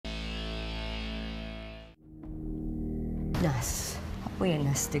Nas, apa yang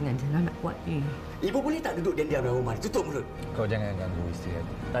Nas dengan Jana nak buat ni? Ibu boleh tak duduk diam-diam dalam rumah? Tutup mulut. Kau jangan ganggu isteri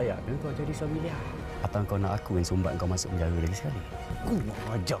aku. Layak ke kau jadi suami dia? Atau kau nak aku yang sumbat kau masuk penjara lagi sekali? Aku nak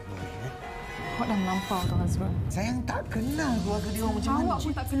ajak kau ni. Awak dah melampau tu, Hazrul. Sayang tak kenal keluarga dia orang macam mana. Awak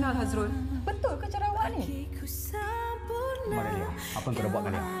pun tak kenal, Hazrul. Betul ke cara awak ni? Mana dia? Apa yang kau dah buat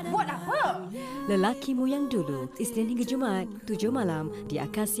dengan dia? Buat apa? Lelakimu yang dulu, Isnin hingga Jumaat, 7 malam di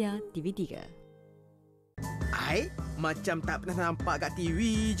Akasia TV3. Ai, macam tak pernah nampak kat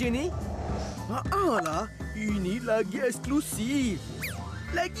TV je ni. Lah, ini lagi eksklusif.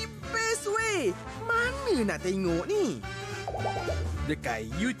 Lagi best weh. Mana nak tengok ni? Dekat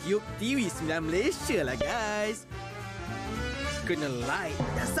YouTube TV9 Malaysia lah guys. Kena like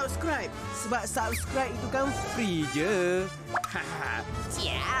dan subscribe. Sebab subscribe itu kan free je. Haha.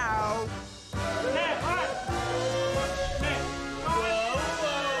 Ciao.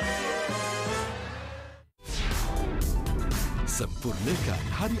 Sempurnakan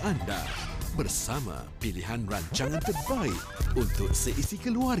hari anda bersama pilihan rancangan terbaik untuk seisi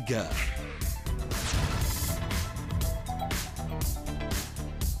keluarga.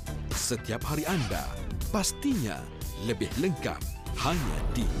 Setiap hari anda pastinya lebih lengkap hanya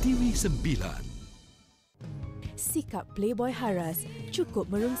di TV9. Sikap playboy Haras cukup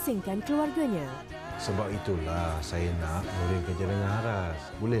merungsingkan keluarganya. Sebab itulah saya nak Nurin kerja dengan Haras.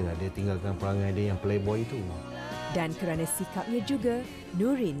 Bolehlah dia tinggalkan perangai dia yang playboy itu. Dan kerana sikapnya juga,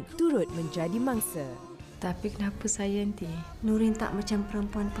 Nurin turut menjadi mangsa. Tapi kenapa saya nanti? Nurin tak macam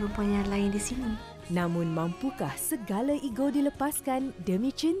perempuan-perempuan yang lain di sini. Namun mampukah segala ego dilepaskan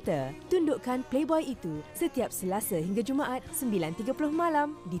demi cinta? Tundukkan playboy itu setiap Selasa hingga Jumaat 9.30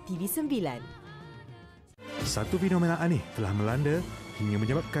 malam di TV9. Satu fenomena aneh telah melanda hingga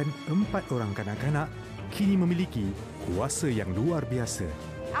menyebabkan 4 orang kanak-kanak kini memiliki kuasa yang luar biasa.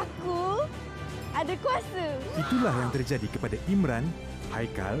 Aku ada kuasa. Itulah yang terjadi kepada Imran,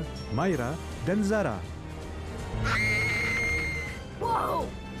 Haikal, Maira dan Zara. Wow!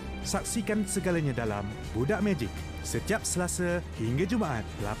 Saksikan segalanya dalam Budak Magic setiap Selasa hingga Jumaat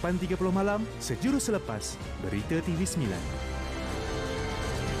 8.30 malam sejurus selepas Berita TV9.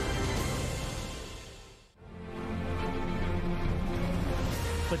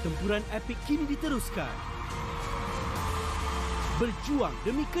 Pertempuran epik kini diteruskan. Berjuang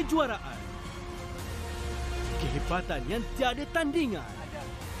demi kejuaraan. Kehebatan yang tiada tandingan.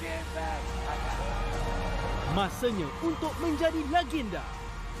 Masanya untuk menjadi legenda.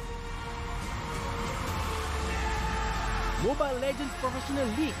 Mobile Legends Professional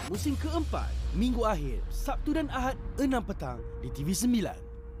League musim keempat, minggu akhir, Sabtu dan Ahad 6 petang di TV9.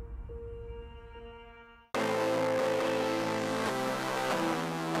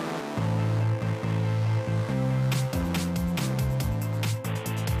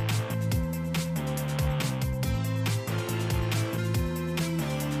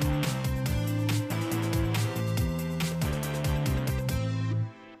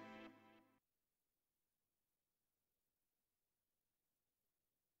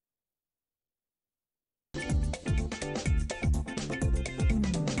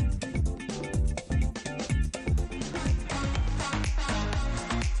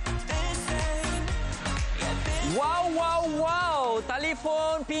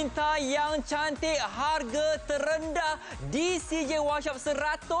 Telefon pintar yang cantik, harga terendah di CJ Workshop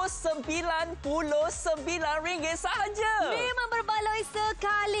RM199 sahaja. Memang berbaloi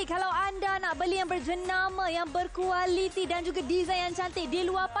sekali kalau anda nak beli yang berjenama, yang berkualiti dan juga desain yang cantik. Di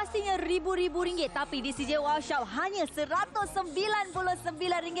luar pastinya ribu-ribu ringgit, tapi di CJ Workshop hanya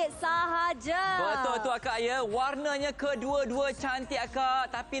RM199 sahaja. Betul tu akak ya, warnanya kedua-dua cantik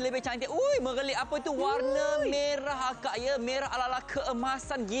akak, tapi lebih cantik. Mengelik apa tu warna merah akak ya, merah ala-ala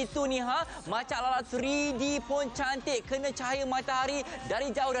keemasan gitu ni ha. Macam ala-ala 3D pun cantik. Kena cahaya matahari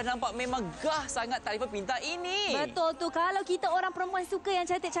dari jauh dah nampak memang gah sangat telefon pintar ini. Betul tu. Kalau kita orang perempuan suka yang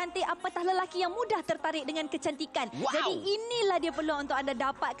cantik-cantik, apatah lelaki yang mudah tertarik dengan kecantikan. Wow. Jadi inilah dia peluang untuk anda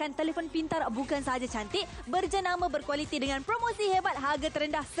dapatkan telefon pintar bukan sahaja cantik, berjenama, berkualiti dengan promosi hebat, harga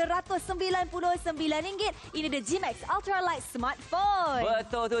terendah RM199. Ini the Gmax Ultra Lite smartphone.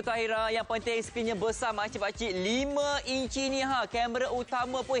 Betul tu Tahira. Yang penting skrinnya besar makcik-makcik. 5 inci ni ha. Kamera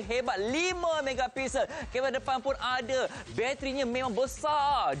utama pun hebat, 5 megapiksel. Kamera depan pun ada. Baterinya memang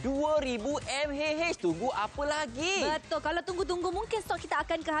besar, 2000 mAh. Tunggu apa lagi? Betul. Kalau tunggu-tunggu mungkin stok kita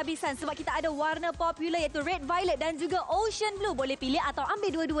akan kehabisan sebab kita ada warna popular iaitu red violet dan juga ocean blue. Boleh pilih atau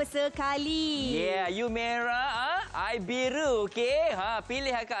ambil dua-dua sekali. Yeah, you merah, I biru, okey?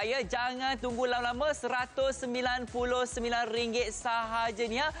 Pilih akak ya. Jangan tunggu lama-lama. RM199 sahaja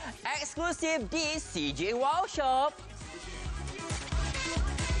ni ha. Eksklusif di CJ Workshop.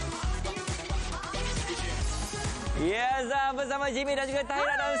 Ya, Zam bersama Jimmy dan juga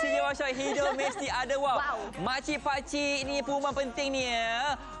Tahira dalam studio Workshop. Hidup mesti ada wow. Makcik-pakcik ni pengumuman penting ni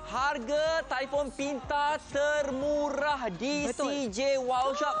ya. Harga telefon pintar termurah di CJ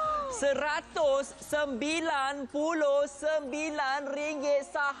Workshop RM199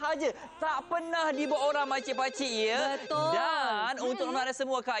 sahaja. Tak pernah dibuat orang makcik-pakcik ya. Betul. Dan untuk anda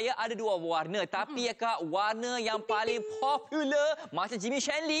semua Kak ya, ada dua warna. Tapi ya Kak, warna yang paling popular macam Jimmy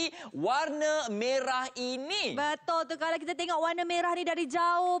Shanley, warna merah ini. Betul tu, kalau kita tengok warna merah ni dari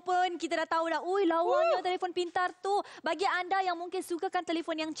jauh pun kita dah tahu dah. Ui, lawanya telefon pintar tu. Bagi anda yang mungkin sukakan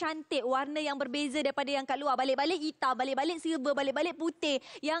telefon yang cantik, warna yang berbeza daripada yang kat luar. Balik-balik hitam, balik-balik silver, balik-balik putih.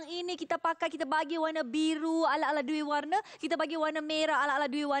 Yang ini kita pakai, kita bagi warna biru ala-ala dua warna. Kita bagi warna merah ala-ala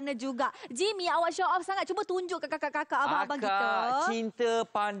dua warna juga. Jimmy, awak show off sangat. Cuba tunjuk ke kakak-kakak abang-abang kita. Cinta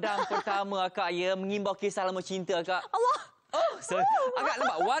pandang pertama Kak ya. Mengimbau kisah lama cinta Kak. Allah. Oh, agak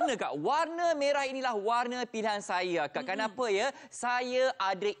nampak warna Kak. Warna merah inilah warna pilihan saya Kak. Kenapa ya? Saya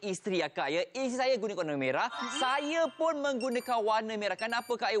ada isteri Kak ya. Isteri saya guna warna merah. Saya pun menggunakan warna merah.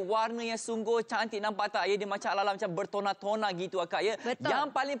 Kenapa Kak ya? Warna yang sungguh cantik, nampak tak ya? Dia macam ala-ala macam bertona-tona gitu Kak ya. Betul. Yang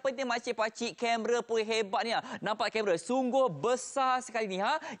paling penting makcik-pakcik, kamera pun hebat ni. Nampak kamera sungguh besar sekali ni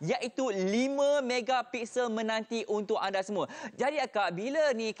iaitu 5 megapiksel menanti untuk anda semua. Jadi Kak,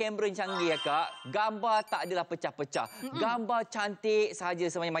 bila ni kamera canggih Kak, gambar tak adalah pecah-pecah. Gambar cantik sahaja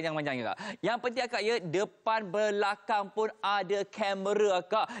sepanjang-panjangnya Kak. Yang penting Kak ya, depan belakang pun ada kamera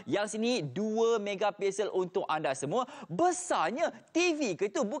Kak. Yang sini 2 megapiksel untuk anda semua. Besarnya TV ke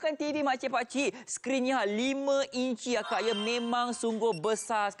itu? Bukan TV makcik-pakcik. Skrinnya 5 inci Kak ya. Memang sungguh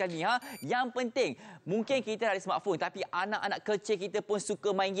besar sekali Yang penting, mungkin kita ada smartphone tapi anak-anak kecil kita pun suka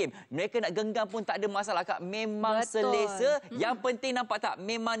main game. Mereka nak genggam pun tak ada masalah Kak. Memang selesa. Yang penting nampak tak?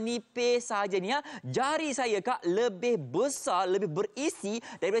 Memang nipis sahaja ni Jari saya Kak lebih besar, lebih berisi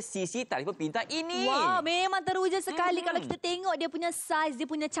daripada sisi telefon pintar ini. Wow, memang teruja sekali kalau kita tengok dia punya saiz, dia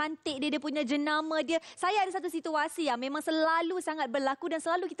punya cantik dia, dia punya jenama dia. Saya ada satu situasi memang selalu sangat berlaku dan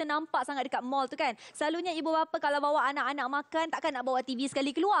selalu kita nampak sangat dekat mall tu kan. Selalunya ibu bapa kalau bawa anak-anak makan, takkan nak bawa TV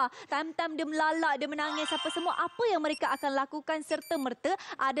sekali keluar. Time-time dia melalak, dia menangis apa semua. Apa yang mereka akan lakukan serta-merta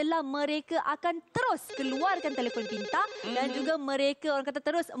adalah mereka akan terus keluarkan telefon pintar dan juga mereka orang kata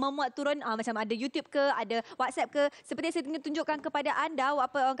terus memuat turun macam ada YouTube ke, ada WhatsApp ke. Seperti saya tunjukkan kepada anda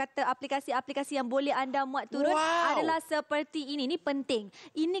apa orang kata aplikasi-aplikasi yang boleh anda muat turun adalah seperti ini. Ini penting.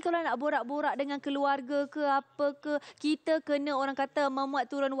 Ini kalau nak borak-borak dengan keluarga ke apa ke, kita kena orang kata memuat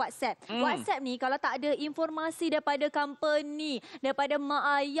turun WhatsApp. WhatsApp ni kalau tak ada informasi daripada company, daripada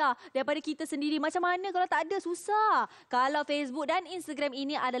mak ayah, daripada kita sendiri, macam mana kalau tak ada? Susah. Kalau Facebook dan Instagram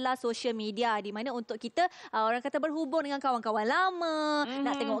ini adalah social media di mana untuk kita orang kata berhubung dengan kawan-kawan lama,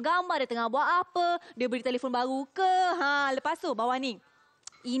 nak tengok gambar dia tengah buat apa, dia beli telefon baru ke. Lepas tu bawah ni.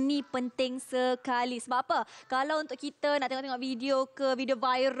 Ini penting sekali. Sebab apa? Kalau untuk kita nak tengok-tengok video ke, video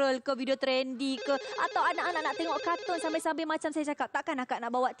viral ke, video trendy ke, atau anak-anak nak tengok kartun sambil-sambil macam saya cakap, takkan akak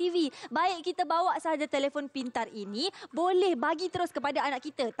nak bawa TV. Baik kita bawa sahaja telefon pintar ini, boleh bagi terus kepada anak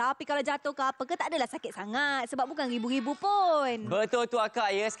kita. Tapi kalau jatuh ke apa ke, tak adalah sakit sangat. Sebab bukan ribu-ribu pun. Betul tu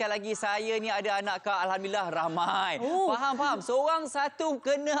akak ya. Sekali lagi saya ni ada anak Kak, alhamdulillah ramai. Faham. Seorang satu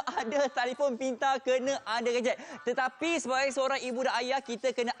kena ada telefon pintar, kena ada gadget. Tetapi sebagai seorang ibu dan ayah, kita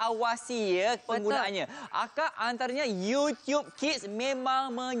kena awasi ya penggunaannya. Akak antaranya YouTube Kids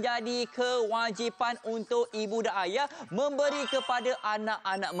memang menjadi kewajipan untuk ibu dan ayah memberi kepada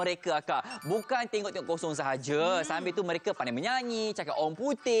anak-anak mereka Akak. Bukan tengok-tengok kosong sahaja. Sambil tu mereka pandai menyanyi, cakap orang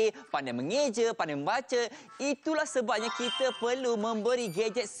putih, pandai mengeja, pandai membaca. Itulah sebabnya kita perlu memberi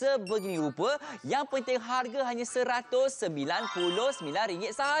gadget sebegini rupa. Yang penting harga hanya RM199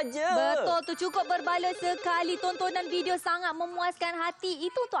 sahaja. Betul tu, cukup berbaloi sekali. Tontonan video sangat memuaskan hati.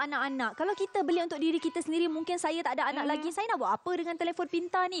 Itu untuk anak-anak. Kalau kita beli untuk diri kita sendiri, mungkin saya tak ada anak lagi. Saya nak buat apa dengan telefon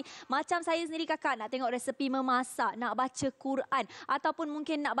pintar ni? Macam saya sendiri kakak, nak tengok resepi memasak, nak baca Quran, ataupun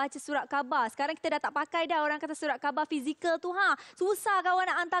mungkin nak baca surat khabar. Sekarang kita dah tak pakai dah orang kata surat khabar fizikal tu. Susah kawan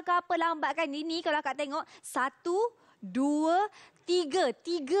nak hantar ke apa, lambat kan. Ini kalau kakak tengok 1, 2,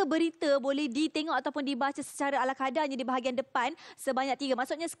 3 berita boleh ditengok ataupun dibaca secara ala kadarnya di bahagian depan sebanyak 3.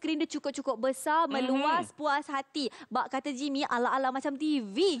 Maksudnya skrin dia cukup-cukup besar, meluas, puas hati. Bak kata Jimmy ala-ala macam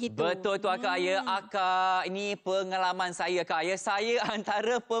TV gitu. Betul tu akak ya. Akak, ini pengalaman saya akak ya. Saya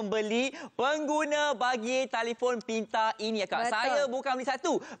antara pembeli pengguna bagi telefon pintar ini akak. Betul. Saya bukan beli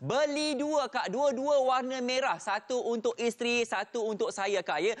satu, beli dua akak. Dua-dua warna merah. Satu untuk isteri, satu untuk saya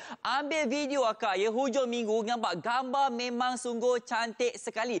akak ya. Ambil video akak ya hujung minggu, nampak gambar memang sungguh cantik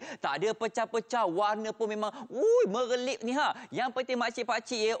sekali. Tak ada pecah-pecah, warna pun memang merelip ni ha. Yang penting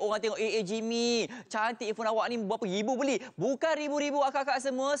makcik-pakcik ya, orang tengok Jimmy, cantik earphone awak ni berapa ribu beli? Bukan ribu-ribu akak-akak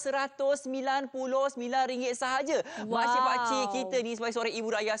semua, RM199 sahaja. Wow. Makcik-pakcik kita ni sebagai seorang ibu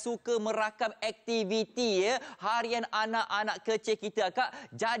raya suka merakam aktiviti ya, harian anak-anak kecil kita akak.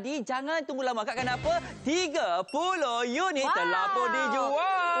 Jadi jangan tunggu lama akak. Kenapa? 30 unit telah pun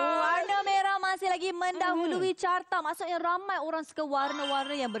dijual. Warna merah masih lagi mendahului carta. Maksudnya ramai orang suka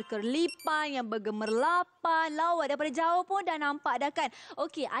warna-warna yang berkelipan, yang bergemerlapan, lawa. Daripada jauh pun dah nampak dah kan.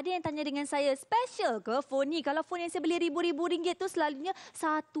 Okey, ada yang tanya dengan saya, special ke phone ni? Kalau phone yang saya beli ribu-ribu ringgit tu selalunya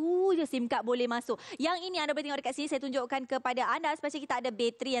satu je SIM card boleh masuk. Yang ini anda boleh tengok dekat sini, saya tunjukkan kepada anda. Special kita ada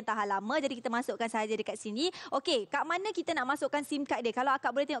bateri yang tahan lama, jadi kita masukkan saja dekat sini. Okey, kat mana kita nak masukkan SIM card dia? Kalau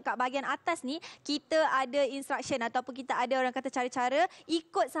akak boleh tengok kat bahagian atas ni, kita ada instruction ataupun kita ada orang kata cara-cara.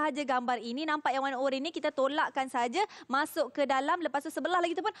 Ikut sahaja gambar ini, nampak yang warna oranye ni, kita tolakkan saja masuk ke dalam. Lepas tu sebelah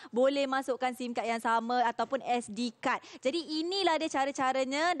lagi tu pun boleh masukkan SIM card yang sama ataupun SD card. Jadi inilah dia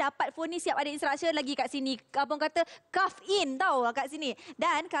cara-caranya. Dapat phone ni siap ada instruction lagi kat sini. Abang kata cuff in tau kat sini.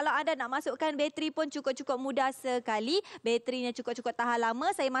 Dan kalau anda nak masukkan bateri pun cukup-cukup mudah sekali. Baterinya cukup-cukup tahan lama.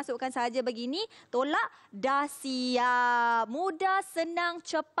 Saya masukkan saja begini, tolak, dah siap. Mudah, senang,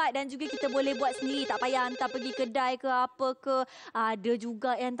 cepat dan juga kita boleh buat sendiri. Tak payah hantar pergi kedai ke apa ke. Ada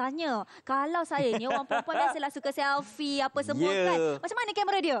juga yang tanya, kalau saya ni orang perempuan biasalah suka selfie apa semua kan. Macam mana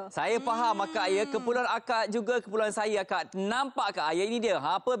kamera dia? Saya faham akak ya. Keperluan akak juga keperluan saya akak. Nampak akak ya, ini dia.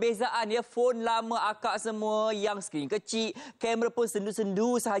 Perbezaan dia, phone lama akak semua yang skrin kecil, kamera pun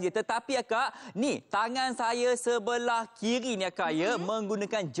sendu-sendu sahaja. Tetapi akak, ni tangan saya sebelah kiri ni akak ya,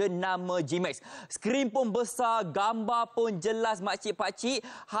 menggunakan jenama Gmax. Skrin pun besar, gambar pun jelas makcik-pakcik.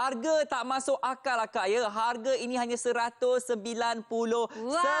 Harga tak masuk akal akak ya. Harga ini hanya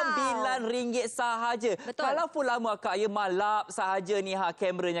RM199 sahaja. Betul. Kalau phone lama akak ya, malap sahaja ni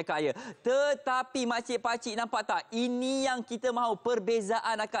kameranya akak ya. Tetapi makcik-pakcik nampak tak? Ini yang kita mahu,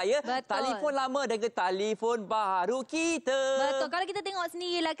 perbezaan akak ya. Betul. Telefon lama dengan telefon baru kita. Betul. Kalau kita tengok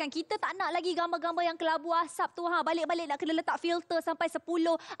sendirilah kan, kita tak nak lagi gambar-gambar yang kelabu asap tu balik-balik nak kena letak filter sampai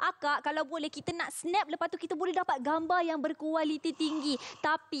 10. Akak, kalau boleh kita nak snap, lepas tu kita boleh dapat gambar yang berkualiti tinggi.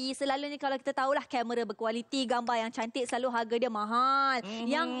 Tapi selalunya kalau kita tahulah kamera berkualiti, gambar yang cantik selalu harga dia mahal.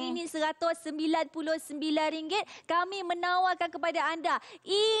 Yang ini RM199, kami menawarkan kepada anda.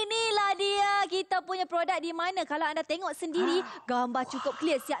 Inilah dia kita punya produk, di mana kalau anda tengok sendiri, gambar cukup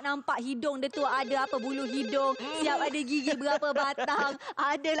clear. Siap nampak hidung dia tu ada apa, bulu hidung. Siap ada gigi berapa batang.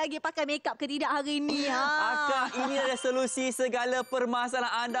 Ada lagi pakai makeup ke tidak hari ini. Akak, ini adalah solusi segala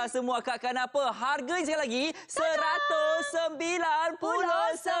permasalahan anda semua. Akak, kenapa? Harganya sekali lagi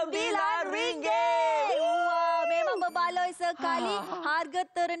RM199. Wow, memang berbaloi sekali. Harga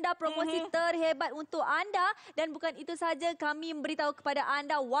terendah, promosi terhebat untuk anda. Dan bukan itu saja, kami memberitahu kepada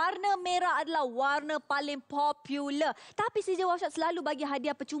anda, warna merah adalah warna paling popular. Tapi CJ Workshop selalu bagi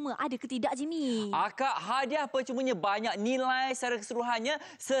hadiah percuma. Ada ke tidak, Jimmy? Akak, hadiah percumanya banyak. Nilai secara keseluruhannya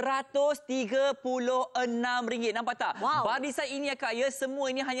RM136. Nampak tak? Wow. Barisan ini akak ya, semua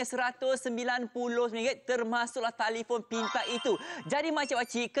ini hanya RM199, termasuklah telefon pintar itu. Jadi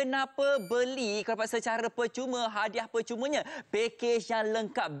makcik-makcik, kenapa beli kalau secara percuma, hadiah percumanya? Pakej yang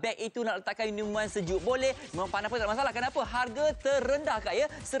lengkap, beg itu nak letakkan minuman sejuk boleh, memang panas pun tak masalah. Kenapa? Harga terendah kak ya,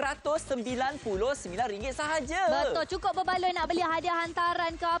 RM199 sahaja. Betul, cukup berbaloi nak beli hadiah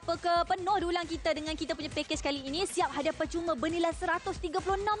hantaran ke apa ke. Penuh dulang kita dengan kita punya pakej kali ini. Siap hadiah percuma bernilai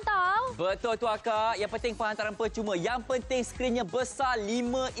RM136 tau. Betul tu akak. Yang penting penghantaran percuma. Yang penting skrinnya besar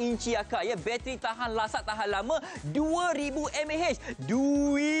 5 inci akak ya. Bateri tahan lasak, tahan lama, 2000 mAh.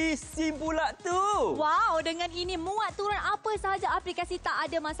 Duit SIM pula tu. Wow, dengan ini muat turun apa sahaja aplikasi, tak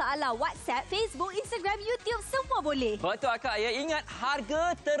ada masalah. WhatsApp, Facebook, Instagram, YouTube, semua boleh. Betul akak ya. Ingat,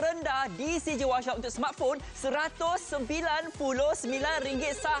 harga terendah di CJ Workshop untuk smartphone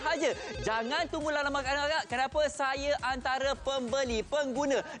RM199 sahaja. Jangan tunggu lama akak. Kenapa? Saya antara pembeli,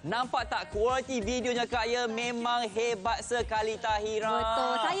 pengguna. Nampak tak kualiti videonya kak ya, memang hebat sekali Tahira.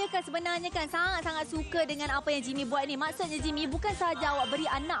 Betul. Saya kan sebenarnya kan sangat-sangat suka dengan apa yang Jimmy buat ni. Maksudnya Jimmy, bukan sahaja awak beri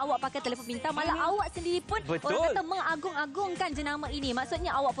anak awak pakai telefon pintar, malah awak sendiri pun orang kata mengagung-agungkan jenama ini.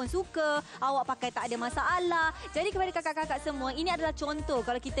 Maksudnya awak pun suka, awak pakai tak ada masalah. Jadi kepada kakak-kakak semua, ini adalah contoh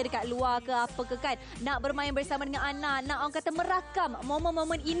kalau kita dekat luar ke apa ke kan, nak bermain bersama dengan anak, nak orang kata merakam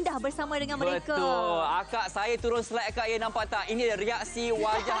momen-momen indah bersama dengan mereka. Betul. Akak, saya turun slide akak ya, nampak tak? Ini reaksi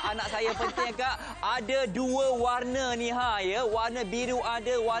wajah anak saya. Penting akak, ada 2 warna ni ya. Warna biru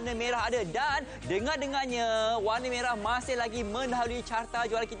ada, warna merah ada. Dan dengar-dengarnya warna merah masih lagi mendahului carta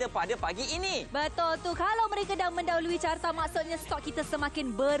jualan kita pada pagi ini. Betul tu. Kalau mereka Berkedang mendahului carta, maksudnya stok kita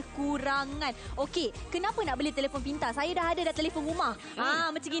semakin berkurangan. Okey, kenapa nak beli telefon pintar? Saya dah ada telefon rumah.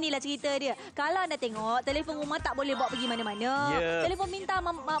 Macam inilah cerita dia. Kalau anda tengok, telefon rumah tak boleh bawa pergi mana-mana. Telefon pintar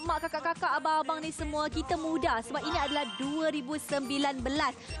mak kakak-kakak, abang-abang ni semua kita mudah sebab ini adalah 2019.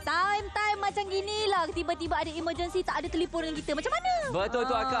 Time-time macam ginilah tiba-tiba ada emergency, tak ada telefon dengan kita. Macam mana?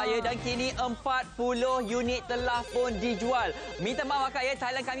 Betul tu akak ya, dan kini 40 unit telah pun dijual. Minta maaf akak ya,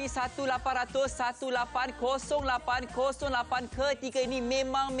 talian kami 1800 1808 ketika ini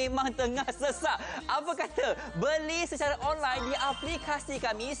memang tengah sesak. Apa kata beli secara online di aplikasi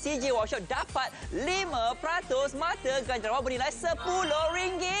kami CJ Workshop dapat 5% mata ganjaran bernilai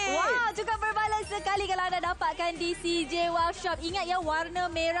RM10. Wow, cukup berbaloi sekali kalau anda dapatkan di CJ Workshop. Ingat ya, warna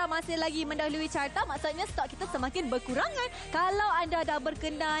merah masih lagi mendahului carta, maksudnya stok kita semakin berkurangan. Kalau anda dah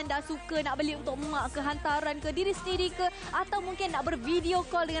berkenan, dah suka nak beli untuk mak ke, hantaran ke, diri sendiri ke, atau mungkin nak bervideo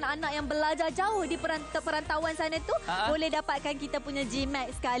call dengan anak yang belajar jauh di perantauan sana tu, boleh dapatkan kita punya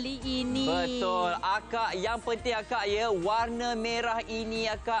Gmax kali ini. Betul. Akak, yang penting akak ya, warna merah ini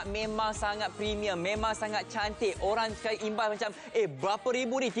akak memang sangat premium, memang sangat cantik. Orang sekali imbas macam, berapa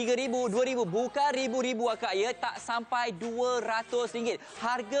ribu ni? 3,000, 2,000. Bukan ribu-ribu akak ya, tak sampai RM200.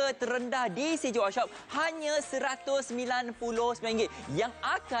 Harga terendah di CJ Workshop hanya RM199 yang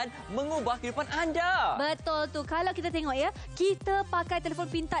akan mengubah kehidupan anda. Betul tu. Kalau kita tengok ya, kita pakai telefon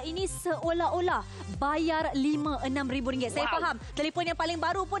pintar ini seolah-olah bayar RM5-6,000. Saya faham, telefon yang paling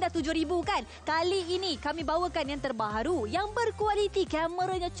baru pun dah RM7,000 kan. Kali ini kami bawakan yang terbaru, yang berkualiti,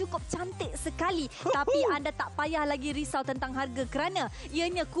 kameranya cukup cantik sekali. Tapi anda tak payah lagi risau tentang harga kerana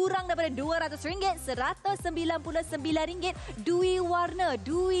ianya kurang daripada RM200, RM199. Dui warna,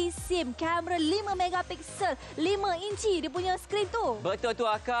 dui SIM, kamera 5 megapiksel, 5 inci dia punya skrin tu. Betul tu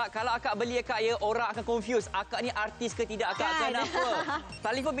akak. Kalau akak beli akak ya, orang akan confuse. Akak ni artis ke tidak akak? Kenapa?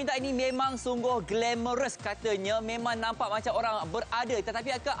 Telefon pintar ini memang sungguh glamorous katanya. Memang nampak macam orang berada.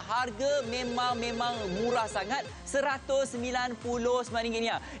 Tetapi akak, harga memang murah sangat. RM199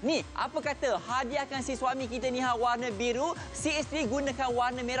 ni. Ni, apa kata hadiahkan si suami kita ni warna biru, si isteri gunakan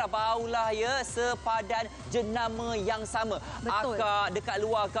warna merah. Baulah ya, sepadan jenama yang sama. Betul. Akak, dekat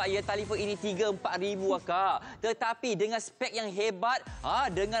luar akak ya, telefon ini 3-4 ribu akak. Tetapi dengan spek yang hebat,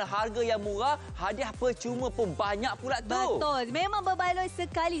 dengan harga yang murah, hadiah percuma pun banyak pula tu. Betul. Memang berbaloi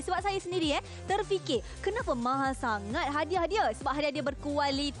sekali. Sebab saya sendiri terfikir, kenapa mahal sangat hadiah dia? Sebab hadiah dia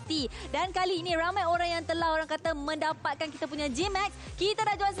berkualiti. Dan kali ini ramai orang yang telah orang kata mendapatkan kita punya Gmax. Kita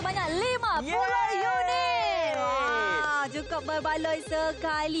dah jual sebanyak 50 unit. Wah, cukup berbaloi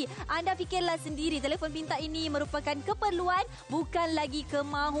sekali. Anda fikirlah sendiri, telefon pintar ini merupakan keperluan, bukan lagi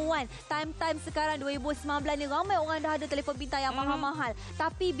kemahuan. Time-time sekarang 2019 ni ramai orang dah ada telefon pintar yang mahal-mahal.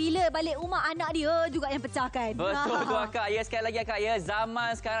 Tapi bila balik rumah, anak dia juga yang pecahkan. Betul tu akak ya. Sekali lagi akak ya,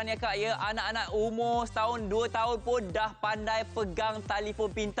 zaman sekarang ni akak ya, anak-anak umur setahun 2 tahun pun dah pandai pegang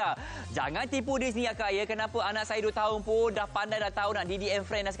telefon pintar. Jangan tipu diri sendiri akak ya. Kenapa anak saya 2 tahun pun dah pandai, dah tahu nak DDM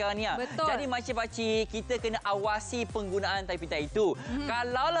friend dah sekarang ni. Betul. Jadi makcik-makcik, kita kena awasi penggunaan telefon pintar itu.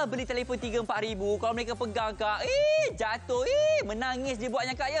 Kalaulah beli telefon 3-4 ribu, kalau mereka pegang kak, jatuh, menangis dia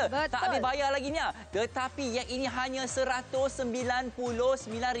buatnya kak ya. Betul. Tak habis bayar lagi ni. Tetapi yang ini hanya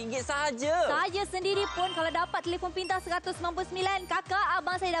RM199 sahaja. Saya sendiri pun kalau dapat telefon pintar RM199, kakak,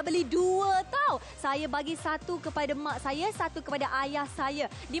 abang saya dah beli 2 tau. Saya bagi 1 kepada mak saya, 1 kepada ayah saya.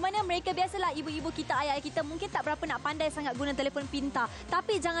 Di mana mereka biasalah, ibu-ibu kita, ayah kita mungkin tak berapa nak pandai sangat guna telefon pintar.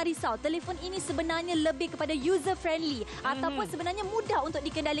 Tapi jangan risau, telefon ini sebenarnya lebih kepada user friendly ataupun sebenarnya mudah untuk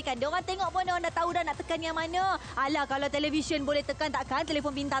dikendalikan. Diorang tengok pun diorang dah tahu dah nak tekan yang mana. Alah, kalau televisyen boleh tekan, takkan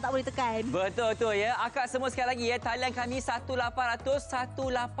telefon pintar tak boleh tekan. Betul tu ya. Akak semua sekali lagi ya, talian kami 1800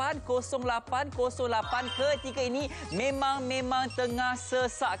 1808 ketika ini memang tengah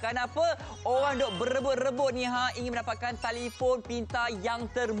sesak. Kenapa? Orang duk berebut-rebut ni ingin mendapatkan telefon pintar yang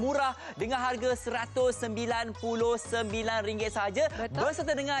termurah dengan harga RM199 sahaja. Betul.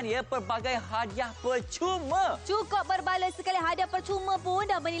 Berserta dengan ya pelbagai hadiah percuma. Cukup berbaloi sekali. Hadiah percuma pun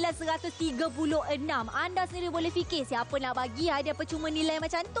dah bernilai RM136. Anda sendiri boleh fikir siapa nak bagi hadiah percuma nilai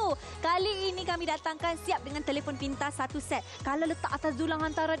macam tu. Kali ini kami datangkan siap dengan telefon pintar 1 set. Kalau letak atas dulang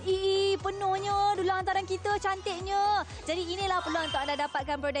hantaran, penuhnya dulang hantaran kita, cantiknya. Jadi inilah peluang untuk anda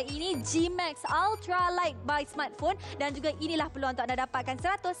dapatkan produk ini, Gmax Ultra Lite by Smartphone. Dan juga inilah peluang untuk anda dapatkan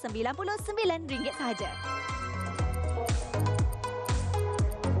RM199 sahaja.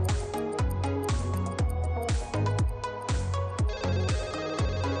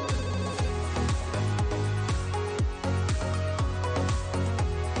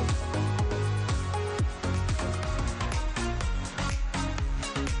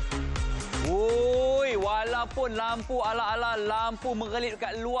 Walaupun lampu ala-ala, lampu mengelip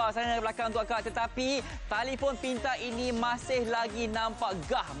dekat luar sana belakang tu akak, tetapi telefon pintar ini masih lagi nampak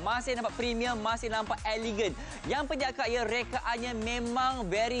gah, masih nampak premium, masih nampak elegan. Yang penting akak ya, rekaannya memang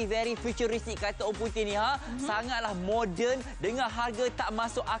very futuristic kata orang putih ni sangatlah moden dengan harga tak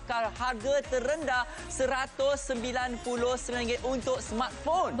masuk akal. Harga terendah RM199 untuk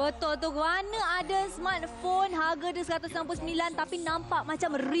smartphone. Betul tu, mana ada smartphone harga dia 199 tapi nampak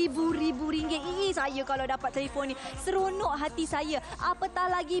macam ribu-ribu ringgit. Saya kalau dapat telefon ni seronok hati saya. Apatah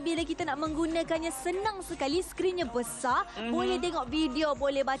lagi bila kita nak menggunakannya, senang sekali, skrinnya besar, boleh tengok video,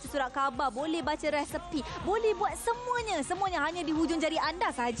 boleh baca surat khabar, boleh baca resepi, boleh buat semuanya hanya di hujung jari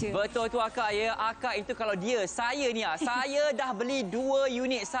anda saja. Betul tu akak ya. Akak itu kalau dia, saya ni saya dah beli 2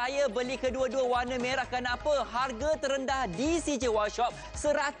 unit. Saya beli kedua-dua warna merah. Kenapa? Harga terendah di CJ Workshop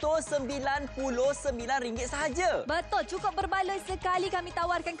RM199 sahaja. Betul, cukup berbaloi sekali. Kami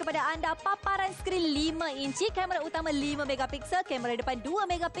tawarkan kepada anda paparan skrin 5 inci, kamera utama 5 megapiksel, kamera depan 2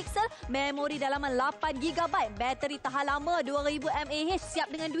 megapiksel, memori dalaman 8 GB, bateri tahan lama 2000 mAh, siap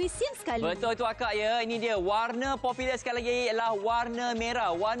dengan duit SIM sekali. Betul tu akak ya. Ini dia warna popular sekali lagi ialah warna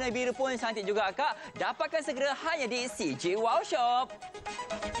merah. Warna biru pun cantik juga akak. Dapatkan segera hanya di CJ Workshop.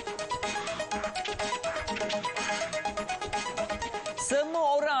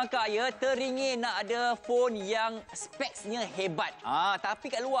 Semua orang akak ya teringin nak ada phone yang speksnya hebat. Tapi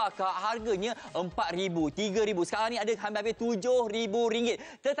kat luar akak harganya RM4,000, RM3,000. Sekarang ni ada hampir RM7,000.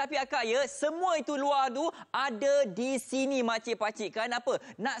 Tetapi akak ya, semua itu luar tu ada di sini makcik-pakcik. Kenapa?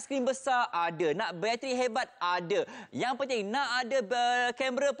 Nak skrin besar ada, nak bateri hebat ada. Yang penting nak ada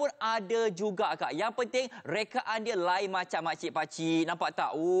kamera pun ada juga akak. Yang penting rekaan dia lain macam makcik-pakcik. Nampak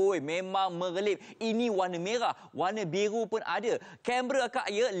tak? Oi, memang mengelip. Ini warna merah, warna biru pun ada. Kamera akak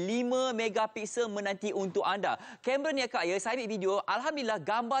ya 5 megapiksel menanti untuk anda. Kamera ni akak ya, saya ambil video, alhamdulillah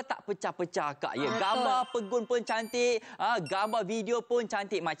gambar tak pecah-pecah akak ya. Gambar pegun pun cantik, gambar video pun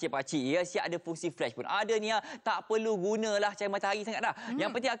cantik makcik-pakcik ya. Siap ada fungsi flash pun ada ni tak perlu gunalah cahaya matahari sangat dah. Yang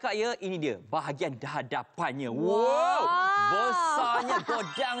penting akak ya, ini dia bahagian hadapannya. Wow! Besarnya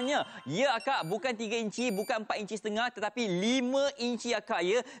godangnya. Ya akak, bukan 3 inci, bukan 4 inci setengah, tetapi 5 inci akak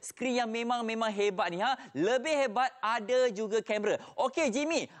ya. Skrin yang memang hebat ni Lebih hebat ada juga kamera. Okey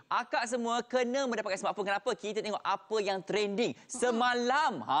Jimmy, akak semua kena mendapatkan smartphone. Kenapa? Kita tengok apa yang trending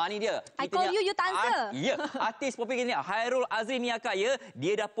semalam. Ni dia. I call you, you tak answer. Ya, artis popular ni Hairul Azrin ni akak ya.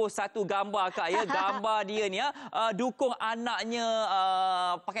 Dia dah post satu gambar akak ya. Gambar dia ni dukung anaknya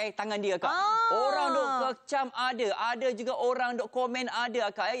pakai tangan dia akak. Orang duk kecam ada juga orang duk komen ada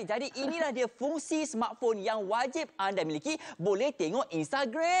akak ya. Jadi inilah dia fungsi smartphone yang wajib anda miliki. Boleh tengok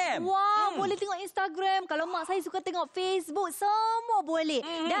Instagram. Wow, boleh tengok Instagram. Kalau mak saya suka tengok Facebook, semua boleh.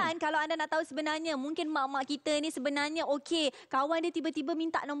 Dan kalau anda nak tahu sebenarnya, mungkin mak-mak kita ni sebenarnya okey, kawan dia tiba-tiba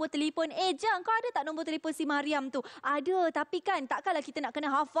minta nombor telefon. Jang, kau ada tak nombor telefon si Mariam tu? Ada, tapi kan takkanlah kita nak kena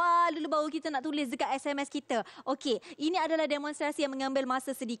hafal dulu baru kita nak tulis dekat SMS kita. Okey, ini adalah demonstrasi yang mengambil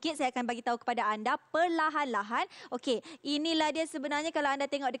masa sedikit. Saya akan bagi tahu kepada anda perlahan-lahan. Okey, inilah dia sebenarnya. Kalau anda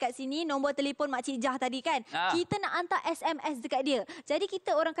tengok dekat sini, nombor telefon Makcik Jah tadi kan. Kita nak hantar SMS dekat dia. Jadi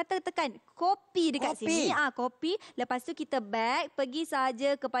kita orang kata tekan copy dekat sini. Copy. Lepas tu kita back, pergi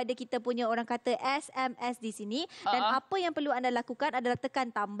saja kepada kita punya orang kata SMS di sini. Dan apa yang perlu anda lakukan adalah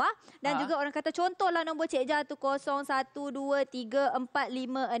tekan tambah. Dan juga orang kata contohlah nombor Cik Jah tu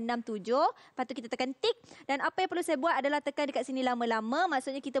 01234567. Lepas tu kita tekan tick. Dan apa yang perlu saya buat adalah tekan dekat sini lama-lama.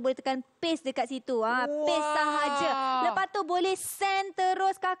 Maksudnya kita boleh tekan paste dekat situ. Paste sahaja. Lepas tu boleh send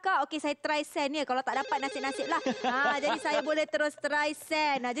terus kakak. Okey, saya try send ya. Kalau tak dapat nasib-nasib lah. Jadi saya boleh terus try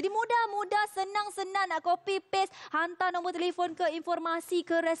send. Jadi mudah-mudah, senang-senang nak copy paste, hantar nombor telefon ke, informasi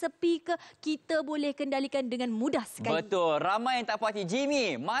ke, resepi ke, kita boleh kendalikan dengan mudah sekali. Betul. Ramai yang tak puas hati.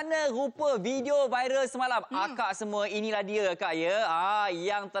 Jimmy, mana rupa video viral semalam? Akak semua, inilah dia akak ya.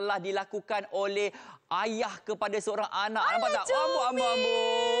 Yang telah dilakukan oleh ayah kepada seorang anak. Nampak tak?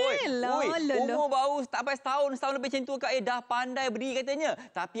 Amboi. Umur baru tak sampai setahun lebih macam tu kak dah pandai berdiri katanya.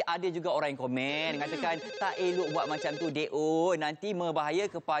 Tapi ada juga orang yang komen katakan tak elok buat macam tu dek. Nanti berbahaya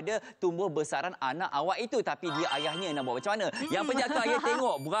kepada tumbuh besaran anak awak itu. Tapi dia ayahnya nak buat macam mana? Yang penting kak ayah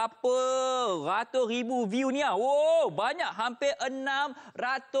tengok berapa ratus ribu view ni. Banyak, hampir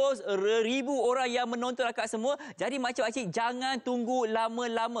 600,000 orang yang menonton akak semua. Jadi makcik-makcik jangan tunggu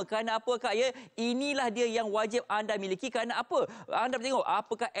lama-lama. Kerana apa kak ya? Inilah dia yang wajib anda miliki. Kerana apa? Anda tengok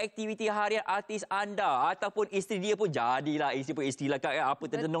apakah aktiviti harian artis anda ataupun isteri dia pun jadilah isteri pun isteri lah kak ya. Apa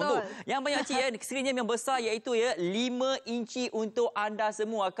tertenung tu. Yang banyak cik ya, skrinnya yang besar iaitu ya 5 inci untuk anda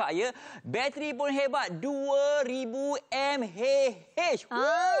semua kak ya. Bateri pun hebat 2000 mAh.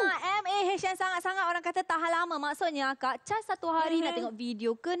 mAh PH yang sangat-sangat orang kata tahan lama. Maksudnya Kak, cas satu hari nak tengok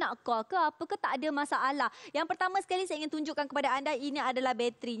video ke, nak call ke apa ke, tak ada masalah. Yang pertama sekali saya ingin tunjukkan kepada anda, ini adalah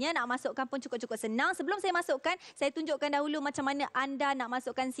baterinya. Nak masukkan pun cukup-cukup senang. Sebelum saya masukkan, saya tunjukkan dahulu macam mana anda nak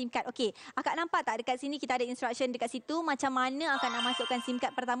masukkan SIM card. Okey, akak nampak tak dekat sini kita ada instruction dekat situ macam mana akan nak masukkan SIM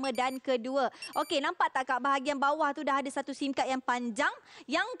card pertama dan kedua. Okey, nampak tak Kak, bahagian bawah tu dah ada satu SIM card yang panjang,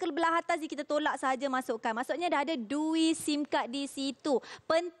 yang ke belah atas kita tolak sahaja masukkan. Maksudnya dah ada 2 SIM card di situ.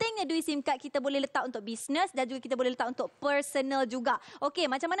 Pentingnya 2 SIM card, kita boleh letak untuk bisnes dan juga kita boleh letak untuk personal juga. Okey,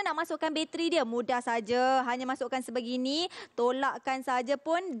 macam mana nak masukkan bateri dia? Mudah saja, hanya masukkan sebegini, tolakkan saja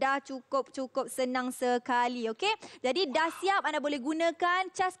pun dah cukup senang sekali. Okey, jadi dah siap, anda boleh gunakan,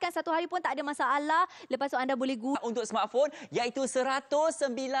 caskan satu hari pun tak ada masalah. Lepas tu anda boleh guna untuk smartphone iaitu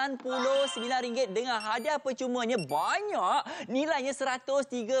RM199 dengan hadiah percumanya banyak, nilainya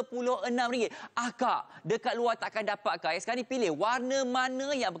RM136. Kak, dekat luar takkan dapat Kak. Sekarang ni pilih warna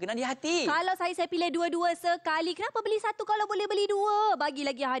mana yang berkenan di hati. Kalau saya pilih dua-dua sekali. Kenapa beli satu kalau boleh beli dua? Bagi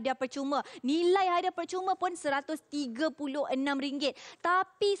lagi hadiah percuma. Nilai hadiah percuma pun RM136.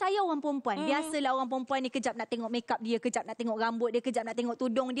 Tapi saya orang perempuan. Biasalah orang perempuan ni kejap nak tengok makeup dia, kejap nak tengok rambut dia, kejap nak tengok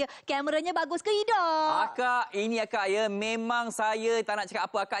tudung dia. Kameranya bagus ke tidak? Akak, ini akak ya, memang saya tak nak cakap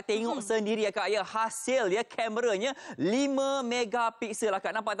apa. Akak tengok sendiri akak ya, hasil ya kameranya 5 megapiksel.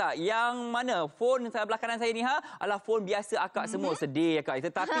 Akak nampak tak? Yang mana phone sebelah kanan saya ni adalah phone biasa akak semua. Sedih akak.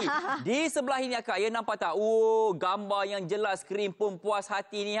 Tetapi di sebelah ini akak ya, nampak tak? Gambar yang jelas, skrin pun puas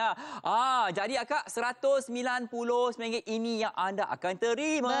hati ni jadi akak RM199 ini yang anda akan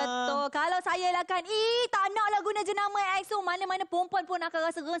terima. Betul. Kalau saya lah kan, tak naklah guna jenama EXO. Mana-mana perempuan pun akan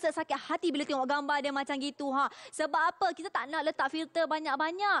rasa rengsek sakit hati bila tengok gambar dia macam gitu. Sebab apa? Kita tak nak letak filter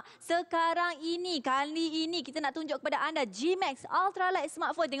banyak-banyak. Sekarang ini, kali ini kita nak tunjuk kepada anda Gmax Ultra Lite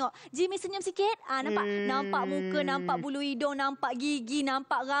smartphone. Tengok, Jimmy senyum sikit. Nampak? Nampak muka, nampak bulu hidung, nampak gigi,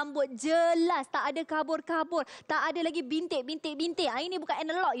 nampak rambut. Jelas, tak ada kabur-kabur. Tak ada lagi bintik-bintik-bintik. Ini bukan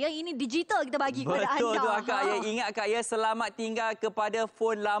analog ya, ini digital kita bagi kepada anda. Betul tu akak ya. Ingat akak ya, selamat tinggal kepada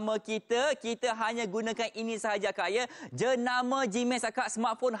phone lama kita. Kita hanya gunakan ini sahaja akak ya. Jenama Gmax akak,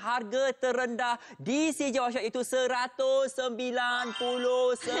 smartphone harga terendah di CJ Workshop itu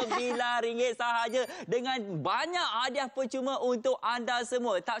RM199 sahaja dengan banyak hadiah percuma untuk anda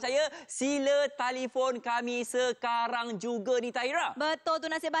semua. Tak percaya? Sila telefon kami sekarang juga ni Tahira. Betul tu,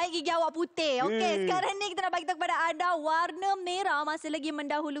 nasib baik gigi awak putih. Okey, sekarang ni kita nak bagi tahu kepada anda warna merah masih lagi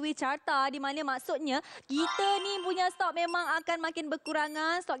mendahului carta, di mana maksudnya kita ni punya stok memang akan makin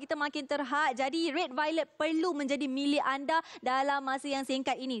berkurangan, stok kita makin terhad. Jadi red violet perlu menjadi milik anda dalam masa yang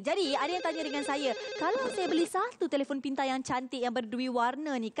singkat ini. Jadi ada yang tanya dengan saya, kalau saya beli satu telefon pintar yang cantik yang berdua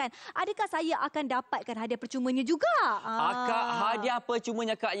warna ni kan, adakah saya akan dapatkan hadiah percumanya juga? Akak, hadiah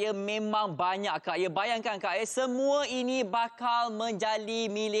percumanya Kak ya memang banyak Kak ya. Bayangkan Kak ya, semua ini bakal menjadi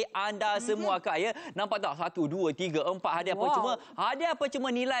milik anda semua Kak ya. Nampak tak? 1, 2, 3, 4 hadiah percuma. Hadiah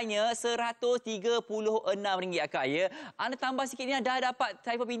percuma nilainya RM136 Kak ya. Anda tambah sikit ni dah dapat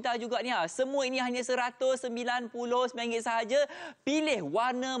telefon pintar juga ni. Semua ini hanya RM199 sahaja. Pilih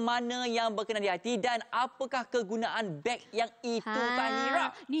warna mana yang berkenan di hati dan apakah kegunaan beg yang itu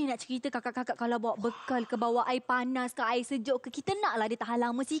Tahira. Ni nak cerita kakak-kakak kalau bawa bekal ke, bawa air panas ke, air sejuk ke, kita naklah dia tahan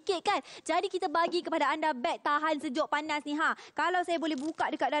lama sikit kan. Jadi kita bagi kepada anda beg tahan sejuk panas ni. Kalau saya boleh buka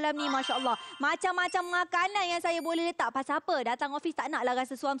dekat dalam ni, Masya Allah, macam-macam makanan yang saya boleh letak. Pasal apa? Datang office tak naklah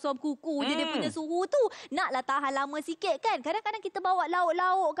rasa suam-suam kuku dia punya suhu tu. Naklah tahan lama sikit kan. Kadang-kadang kita bawa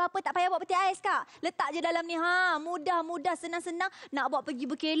lauk-lauk ke apa, tak payah bawa peti ais Kak. Letak je dalam ni. Mudah-mudah, senang-senang. Nak bawa pergi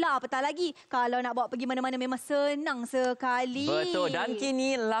berkelah apatah lagi. Kalau nak bawa pergi mana-mana memang senang sekali. Betul. Dan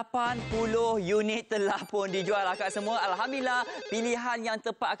kini 80 unit telah pun dijual akak semua. Alhamdulillah, pilihan yang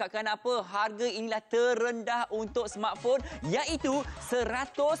tepat akak. Kenapa? Harga inilah terendah untuk smartphone, iaitu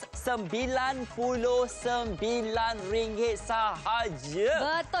RM199 sahaja.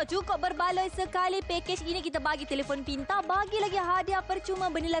 Betul, cukup berbaloi sekali package ini. Kita bagi telefon pintar, bagi lagi hadiah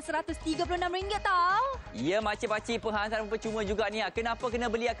percuma bernilai RM136 tau. Ya, makcik-makcik penghantaran percuma juga ni. Kenapa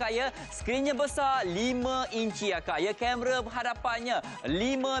kena beli akak ya? Skrinnya besar 5 inci akak ya. Kamera hadapannya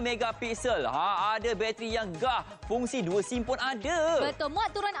 5 megapiksel. Ada bateri yang gah. Fungsi 2 SIM pun ada. Betul.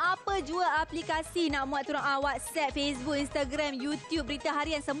 Muat turun apa jua aplikasi. Nak muat turun WhatsApp, Facebook, Instagram, YouTube, berita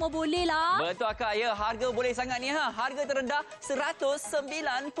harian, semua boleh lah. Betul akak ya. Harga boleh sangat ni. Harga terendah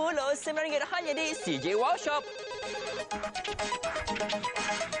RM199 hanya di CJ Workshop.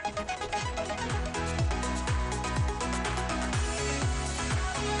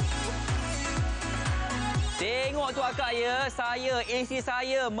 Tengok waktu akak ya, isteri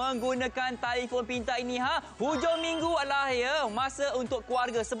saya menggunakan telefon pintar ini hujung minggu adalah masa untuk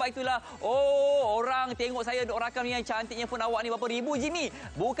keluarga. Sebab itulah orang tengok saya duk rakam yang cantiknya pun awak ni berapa ribu Jimmy?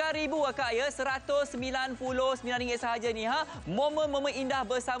 Bukan ribu akak ya, RM199 sahaja ni momen-momen indah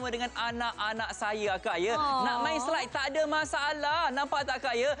bersama dengan anak-anak saya akak ya. Nak main slide tak ada masalah. Nampak tak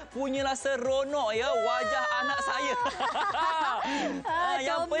akak ya? Punyalah seronok ya wajah anak saya.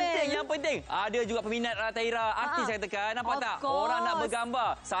 Yang penting ada juga peminat Taira artis saya katakan. Nampak tak? Orang nak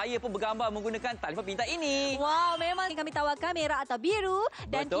bergambar. Saya pun bergambar menggunakan telefon pintar ini. Wow, memang kami tawarkan merah atau biru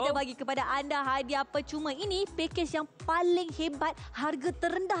dan Betul. kita bagi kepada anda hadiah percuma ini pakej yang paling hebat, harga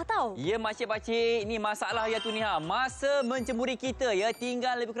terendah tau. Ya makcik-pakcik, ini masalah ya tu ni Masa mencemuri kita ya,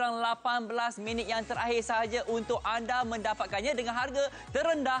 tinggal lebih kurang 18 minit yang terakhir sahaja untuk anda mendapatkannya dengan harga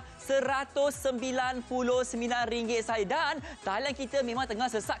terendah RM199 sahaja. Dan talian kita memang tengah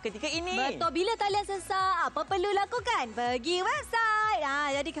sesak ketika ini. Betul, bila talian sesak, apa perlu lakukan? Pergi website.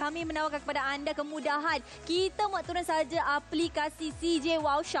 Jadi kami menawarkan kepada anda kemudahan. Kita buat turun saja aplikasi CJ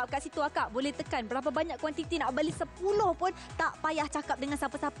Wow Shop. Kat situ akak boleh tekan berapa banyak kuantiti nak beli 10 pun tak payah cakap dengan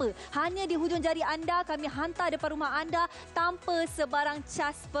siapa-siapa. Hanya di hujung jari anda kami hantar depan rumah anda tanpa sebarang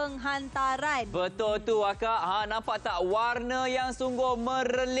cas penghantaran. Betul tu akak. Nampak tak warna yang sungguh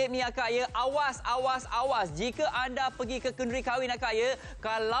merelip ni akak ya. Awas. Jika anda pergi ke kenduri kahwin akak ya,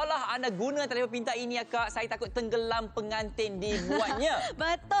 kalaulah anda guna telefon pintar ini akak, saya takut tenggelam pengantin dibuatnya.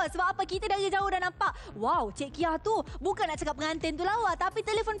 Betul. Sebab apa? Kita dari jauh dah nampak. Wow, Cik Kia tu bukan nak cakap pengantin tu lawa, tapi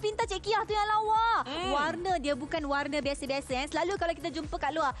telefon pintar Cik Kia tu yang lawa. Warna dia bukan warna biasa-biasa. Selalu kalau kita jumpa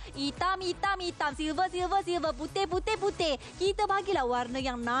kat luar, hitam, silver, putih. Kita bagilah warna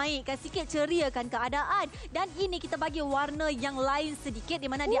yang naikkan sikit, ceriakan keadaan. Dan ini kita bagi warna yang lain sedikit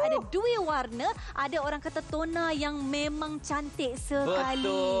di mana dia ada dua warna. Ada orang kata tona yang memang cantik sekali.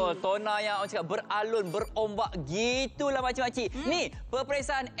 Betul. Tona yang orang cakap beralun, berombak. Gitulah makcik-makcik. Ni,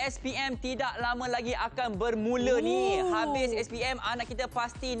 peperiksaan SPM tidak lama lagi akan bermula ni. Habis SPM, anak kita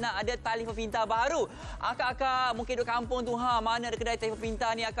pasti nak ada telefon pintar baru. Akak-akak mungkin duduk kampung tu, mana ada kedai telefon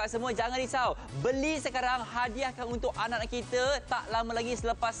pintar ni akak semua. Jangan risau. Beli sekarang, hadiahkan untuk anak-anak kita tak lama lagi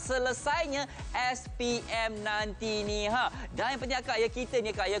selepas selesainya SPM nanti ni. Dan yang penting akak ya, kita ni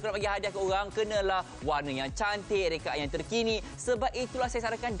akak ya, kalau bagi hadiah ke orang, kenalah warna yang cantik, reka yang terkini. Sebab itulah saya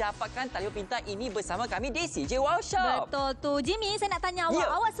sarankan dapatkan telefon pintar ini bersama kami di CJ Wow Shop. Betul tu. Jimmy, saya nak tanya awak,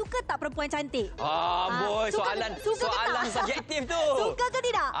 awak suka tak perempuan cantik? Boy, soalan subjektif tu. Suka ke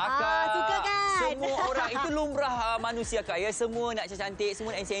tidak? Akak, suka kan? Semua orang itu lumrah manusia akak ya. Semua nak cantik,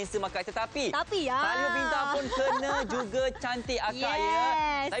 semua nak handsome akak. Tetapi telefon pintar pun kena juga cantik akak ya.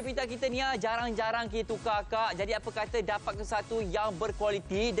 Telefon pintar kita ni jarang-jarang kita tukar akak. Jadi apa kata dapat sesuatu yang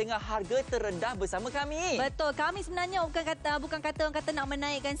berkualiti dengan harga terendah bersama kami. Betul. Kami sebenarnya bukan kata orang kata nak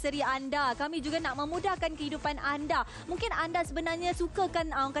menaikkan seri anda. Kami juga nak memudahkan kehidupan anda. Mungkin anda sebenarnya suka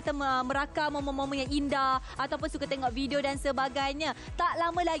kan orang kata merakam momen-momen yang indah ataupun suka tengok video dan sebagainya. Tak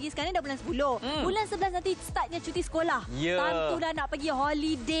lama lagi, sekarang dah bulan 10. Bulan 11 nanti startnya cuti sekolah. Tentulah nak pergi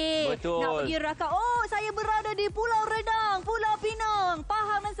holiday. Betul. Nak pergi rakam. Oh, saya berada di Pulau Redang, Pulau Pinang,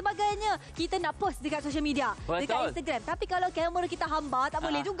 Pahang dan sebagainya. Kita nak post dekat social media. Betul. Dekat Instagram. Tapi kalau kamera kita hamba, tak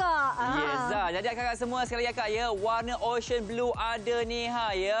boleh juga. Yes, jadi kakak semua sekali akak ya, warna ocean blue ada ni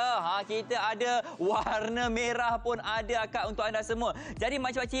kita ada warna merah pun ada akak untuk anda semua. Jadi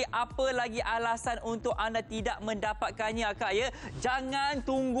makcik-makcik, apa lagi alasan untuk anda tidak mendapatkannya akak ya? Jangan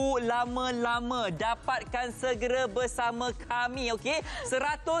tunggu lama-lama. Dapatkan segera bersama kami, okey?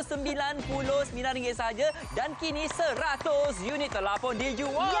 RM199 saja dan kini 100 unit telefon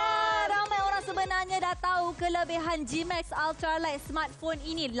dijual. Ya, ramai orang sebenarnya dah tahu kelebihan Gmax Ultralight smartphone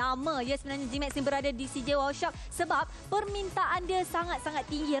ini. Lama ya sebenarnya Gmax ini berada di CJ Wow Shop sebab permintaan dia sangat-sangat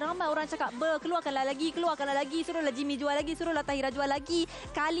tinggi. Ramai orang cakap, keluarkanlah lagi, suruhlah Jimmy jual lagi, suruhlah Tahira jual lagi.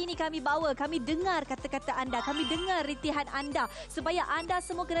 Kali ni kami dengar kata-kata anda, kami dengar ritihan anda supaya anda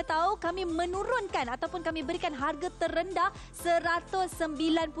semua kena tahu kami menurunkan ataupun kami berikan harga terendah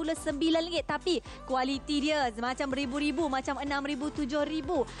RM199 tapi kualiti dia macam ribu-ribu, macam 6,000,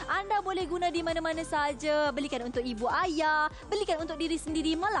 7,000. Anda boleh guna di mana-mana saja. Belikan untuk ibu ayah, belikan untuk diri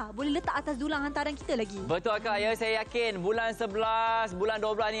sendiri, malah boleh letak atas dulang hantaran kita lagi. Betul akak ya, saya yakin bulan 11, bulan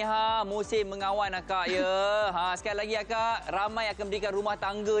 12 ni musim mengawan akak ya. Sekali lagi akak, ramai akan berikan rumah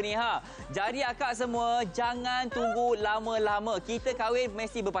tangga ni Jadi akak semua jangan tunggu lama-lama. Kita kahwin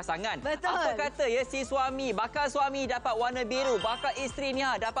mesti berpasangan. Betul. Apa kata ya, si suami, bakal suami dapat warna biru, bakal isteri ni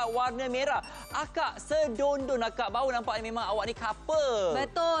dapat warna merah. Akak sedondon akak baru nampak memang awak ni couple.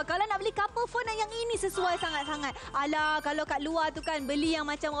 Betul. Kalau nak beli couple earphone yang ini sesuai sangat-sangat. Alah, kalau kat luar tu kan beli yang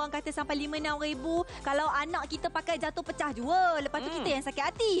macam orang kata sampai 5-6 ribu. Kalau anak kita pakai jatuh pecah jua. Lepas tu kita yang sakit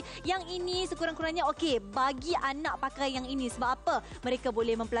hati. Yang ini sekurang-kurangnya okey. Bagi anak pakai yang ini. Sebab apa? Mereka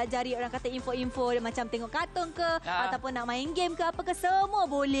boleh mempelajari orang kata info-info macam tengok kartun ke. Ataupun nak main game ke apa ke. Semua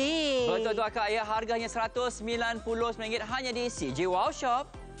boleh. Betul tu akak ya. Harganya RM199 hanya di CJ Wow Shop.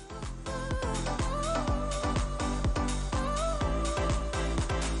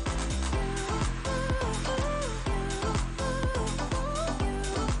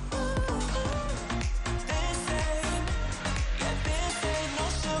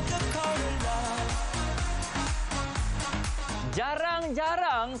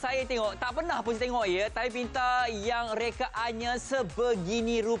 Jarang-jarang saya tengok, tak pernah pun saya tengok ya, tali pintar yang rekaannya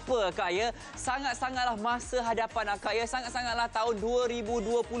sebegini rupa akak ya. Sangat-sangatlah masa hadapan akak ya, sangat-sangatlah tahun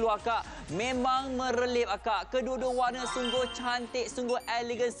 2020 akak. Memang merelip akak. Kedua-dua warna sungguh cantik, sungguh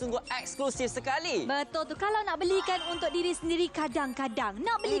elegan, sungguh eksklusif sekali. Betul tu. Kalau nak belikan untuk diri sendiri kadang-kadang,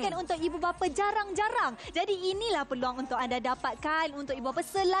 nak belikan untuk ibu bapa jarang-jarang. Jadi inilah peluang untuk anda dapatkan untuk ibu bapa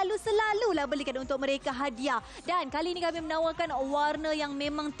selalulah belikan untuk mereka hadiah. Dan kali ini kami menawarkan warna yang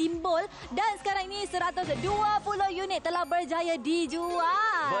memang timbul dan sekarang ini 120 unit telah berjaya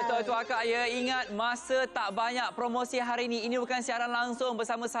dijual. Betul tu akak ya. Ingat masa tak banyak promosi hari ini. Ini bukan siaran langsung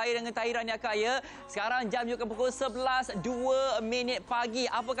bersama saya dengan Tahiran ya akak ya. Sekarang jam juga pukul 11.02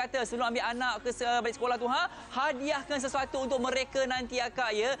 pagi. Apa kata sebelum ambil anak ke balik sekolah tu hadiahkan sesuatu untuk mereka nanti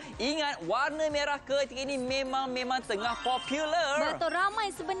akak ya. Ingat warna merah ketika ini memang tengah popular. Betul,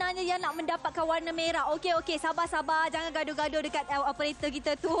 ramai sebenarnya yang nak mendapatkan warna merah. Okey, sabar. Jangan gaduh-gaduh dekat operator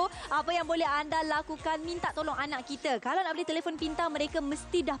kita tu. Apa yang boleh anda lakukan, minta tolong anak kita. Kalau nak beli telefon pintar, mereka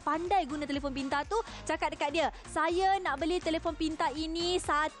mesti dah pandai guna telefon pintar tu. Cakap dekat dia, saya nak beli telefon pintar ini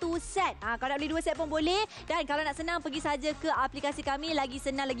 1 set. Kalau nak beli 2 set pun boleh. Dan kalau nak senang, pergi saja ke aplikasi kami. Lagi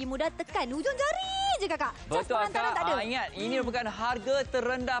senang, lagi mudah. Tekan ujung jari je kakak. Betul akak. Ingat, ini merupakan harga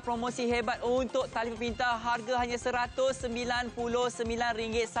terendah promosi hebat untuk telefon pintar. Harga hanya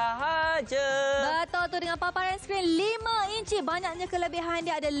RM199 sahaja. Betul tu, dengan paparan skrin 5 inci. Banyaknya kelebihan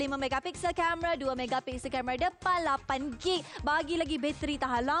dia, ada 5 megapiksel kamera, 2 megapiksel kamera depan, 8GB. Bagi lagi bateri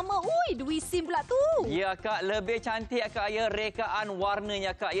tahan lama. Ui, 2 SIM pula tu. Ya kak, lebih cantik akak ya rekaan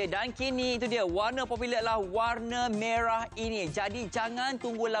warnanya kak ya. Dan kini itu dia, warna popular adalah warna merah ini. Jadi jangan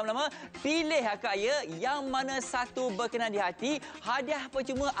tunggu lama-lama. Pilih akak ya yang mana satu berkenan di hati. Hadiah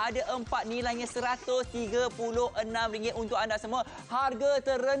percuma ada 4 nilainya RM136 untuk anda semua. Harga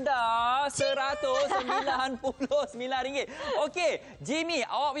terendah RM199. Okey, Jimmy,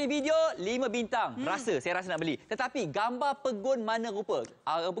 awak punya video 5 bintang. Saya rasa nak beli. Tetapi gambar pegun mana rupa?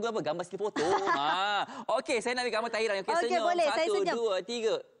 Pegun apa? Gambar still foto. Okey, saya nak ambil gambar Tahiran. Okey, senyum. Boleh, 1, saya senyum. 2,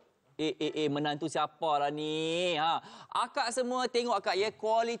 3. Menantu siapa lah ni? Akak semua tengok akak ya,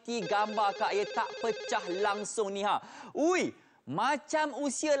 kualiti gambar akak ya tak pecah langsung ni Ui, macam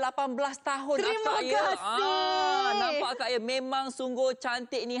usia 18 tahun akak ya. Nampak akak ya, memang sungguh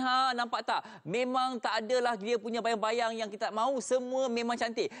cantik ni nampak tak? Memang tak adalah dia punya bayang-bayang yang kita mahu, semua memang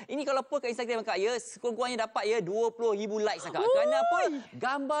cantik. Ini kalau post kat Instagram akak ya, sekurang-kurangnya dapat ya 20,000 likes akak. Kerana apa?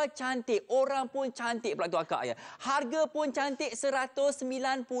 Gambar cantik, orang pun cantik pula tu akak ya. Harga pun cantik,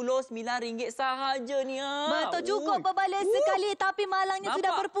 RM199 sahaja ni Betul, cukup berbaloi sekali tapi malangnya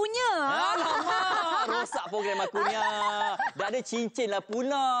sudah berpunya. Alamak, rosak program aku ni Dah ada cincin lah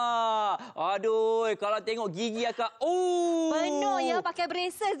pula. Aduh, kalau tengok gigi akak. Penuh ya, pakai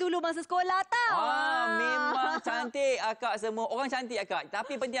braces dulu masa sekolah tau. Memang cantik akak semua. Orang cantik akak.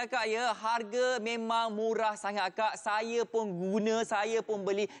 Tapi penting akak ya, harga memang murah sangat akak. Saya pun guna, saya pun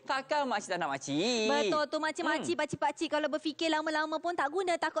beli. Takkan makcik tak nak makcik. Betul tu, makcik-makcik, pakcik-pakcik kalau berfikir lama-lama pun tak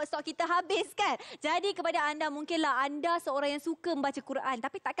guna, takut stok kita habis kan. Jadi kepada anda, mungkinlah anda seorang yang suka membaca Quran.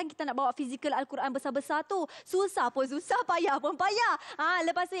 Tapi takkan kita nak bawa fizikal Al-Quran besar-besar tu. Susah pun susah, payah pun payah.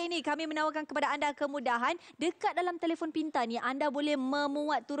 Lepas ini kami menawarkan kepada anda kemudahan. Dekat dalam telefon pintar ni, anda boleh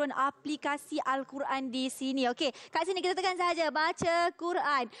memuat turun aplikasi Al-Quran di sini. Okey, kat sini kita tekan sahaja baca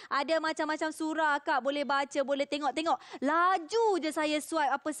Quran. Ada macam-macam surah kak, boleh baca, boleh tengok-tengok. Laju je saya swipe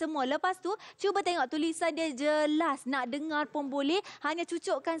apa semua. Lepas tu, cuba tengok tulisan dia jelas. Nak dengar pun boleh. Hanya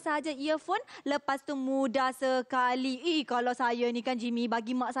cucukkan sahaja earphone. Lepas tu mudah sekali. Kalau saya ni kan Jimmy,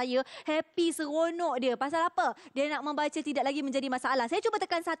 bagi mak saya happy seronok dia. Pasal apa? Dia nak membaca tidak lagi menjadi masalah. Saya cuba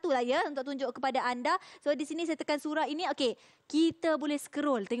tekan satu lah ya untuk tunjuk kepada anda. So di sini saya tekan surah ini. Okey, kita boleh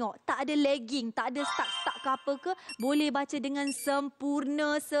scroll. Tengok, tak ada lagging, tak ada stuck ke apa ke. Boleh baca dengan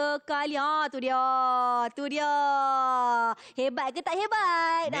sempurna sekali. Tu dia. Tu dia. Hebat ke tak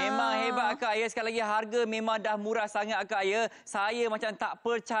hebat? Memang hebat akak ya. Sekali lagi harga memang dah murah sangat akak ya. Saya macam tak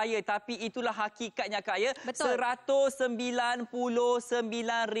percaya tapi itulah hakikatnya akak ya. Betul.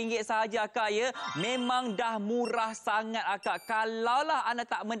 RM199 sahaja akak ya. Memang dah murah sangat akak. Kalaulah anda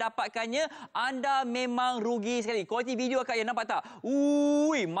tak mendapatkannya, anda memang rugi sekali. Kualiti video akak ya, nampak tak?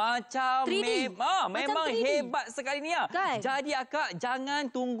 Macam 3D. memang 3D. hebat sekali ni ya. Kan? Jadi akak jangan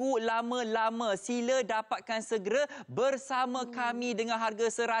tunggu lama-lama. Sila dapatkan segera bersama kami dengan harga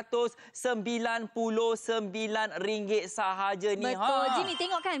RM199 sahaja ni. Betul. Jimmy,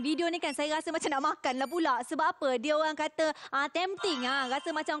 tengok kan video ni kan, saya rasa macam nak makan lah pula. Sebab apa? Dia orang kata tempting.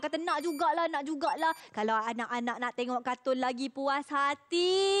 Rasa macam orang kata nak jugalah. Kalau anak-anak nak tengok kartun lagi puas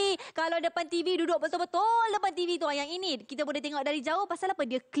hati. Kalau depan TV duduk betul-betul depan TV tu. Yang ini kita boleh tengok dari jauh. Pasal apa?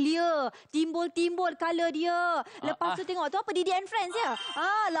 Dia clear. Timbul-timbul colour dia. Lepas tu tengok tu apa? Didi and Friends ya.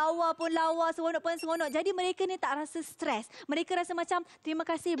 Lawa pun lawa, seronok pun seronok. Jadi mereka ni tak rasa stres. Mereka rasa macam terima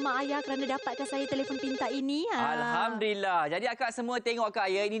kasih mak ayah kerana dapatkan saya telefon pintar ini. Alhamdulillah. Jadi akak semua tengok akak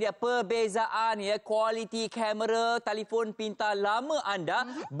ya. Ini dia perbezaan ya kualiti kamera telefon pintar lama anda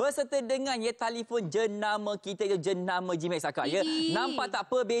berserta dengan ya telefon jenama kita, jenama Gmax akak ya. Nampak tak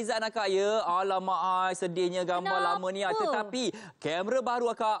perbezaan akak ya? Alamak, sedihnya gambar lama ni. Tetapi kamera baru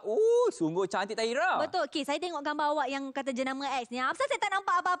akak, sungguh cantik tak Ira. Betul. Okey, saya tengok gambar awak yang kata jenama X ni. Apa saya tak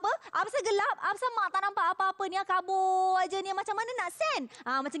nampak apa-apa? Apa saya gelap? Apa mak tak nampak apa-apa ni? Kabur aja ni. Macam mana nak send?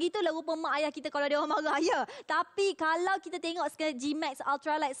 Macam gitulah rupa mak ayah kita kalau dia orang marah ya. Tapi kalau kita tengok sekarang Gmax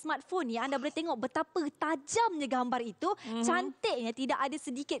Ultralight smartphone ni, anda boleh tengok betapa tajamnya gambar itu. Cantiknya, tidak ada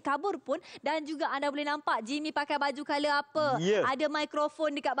sedikit kabur pun. Dan juga anda boleh nampak Jimmy pakai baju colour apa. Ada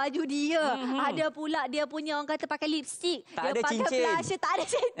mikrofon dekat baju dia. Ada pula dia punya orang kata pakai lipstick. Tak dia ada pakai cincin. blusher, tak ada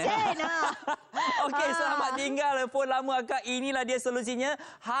cincin. Okey, selamat tinggal telefon lama akak. Inilah dia solusinya.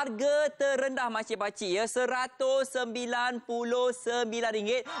 Harga terendah makcik-pakcik ya,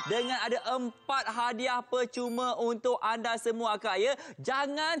 RM199 dengan ada 4 hadiah percuma untuk anda semua akak ya.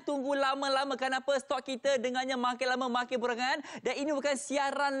 Jangan tunggu lama-lama. Kenapa? Stok kita dengannya makin lama makin berangan. Dan ini bukan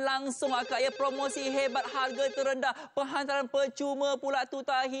siaran langsung akak ya. Promosi hebat, harga terendah, penghantaran percuma pula tu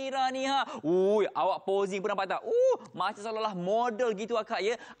Tahira ni awak posing pun nampak tak? Macam seolah-olah model gitu akak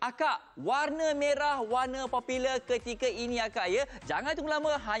ya. Akak, warna merah, warna popular ketika ini akak ya. Jangan tunggu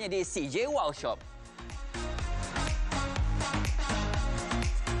lama, hanya di CJ Wow Shop.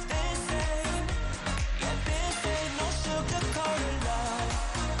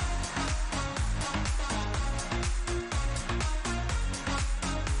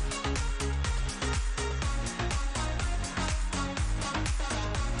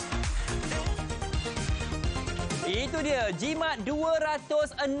 Itu dia, jimat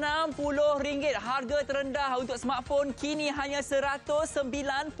RM260. Harga terendah untuk smartphone kini hanya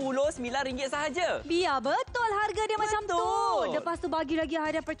RM199 sahaja. Biar betul harga dia macam tu. Lepas tu bagi lagi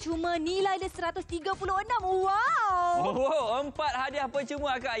hadiah percuma, nilai dia RM136. Wow! 4 hadiah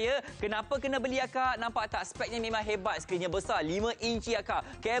percuma akak ya. Kenapa kena beli akak? Nampak tak? Speknya memang hebat. Skrinnya besar, 5 inci akak.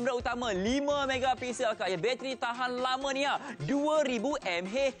 Kamera utama 5 megapiksel akak ya. Bateri tahan lama ni 2000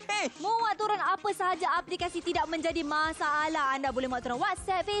 mAh. Muat turun apa sahaja aplikasi tidak menjadi masalah. Anda boleh muat turun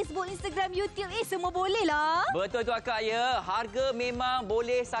WhatsApp, Facebook, Instagram, YouTube. Semua boleh lah. Betul tu akak ya. Harga memang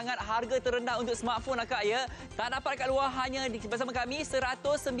boleh sangat. Harga terendah untuk smartphone akak ya. Tak dapat kat luar, hanya bersama kami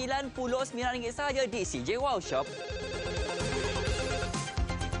RM199 sahaja di CJ Wow Shop.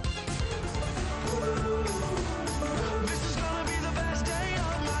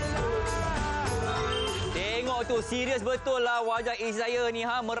 Tengok tu, serius betul lah wajah isteri saya ni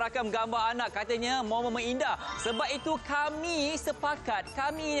merakam gambar anak. Katanya momen indah. Sebab itu kami sepakat,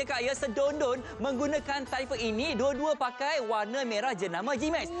 kami ni kak ya sedondon menggunakan telefon ini. Dua-dua pakai warna merah jenama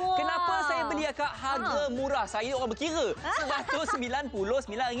Gmax. Kenapa saya beli akak? Harga murah. Saya orang berkira.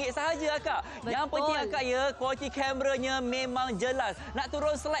 RM199 sahaja akak. Yang penting akak ya, kualiti kameranya memang jelas. Nak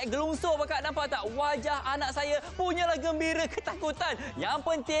turun slide gelungsur akak, nampak tak? Wajah anak saya punyalah gembira ketakutan. Yang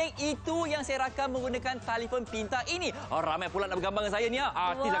penting itu yang saya rakam menggunakan telefon pintar ini. Ramai pula nak bergambar dengan saya ni.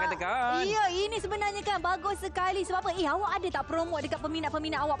 Artis lah katakan. Iya, ini sebenarnya kan bagus sekali. Sebab apa? Awak ada tak promo dekat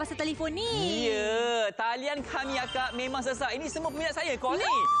peminat-peminat awak pasal telefon ni? Ya, talian kami akak memang sesak. Ini semua peminat saya call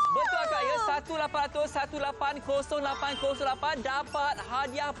ni. Betul akak ya. 1-800-180-808 dapat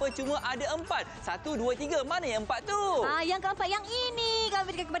hadiah percuma ada 4. 1, 2, 3. Mana yang 4 tu? Yang keempat, yang ini.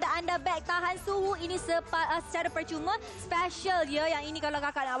 Kami dekat kepada anda beg tahan suhu ini secara percuma. Special ya. Yang ini kalau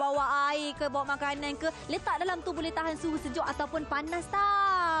kakak nak bawa air ke, bawa makanan ke, letak dalam tu boleh tahan suhu sejuk ataupun panas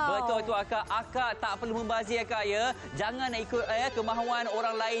tau. Betul tu akak. Akak tak perlu membazir akak ya. Jangan nak ikut kemahuan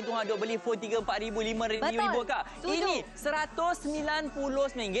orang lain tu duk beli phone 3-4 ribu, 5 ribu akak. Ini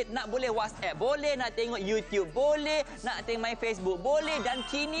RM199 nak boleh WhatsApp, boleh nak tengok YouTube, boleh nak tengok main Facebook, boleh. Dan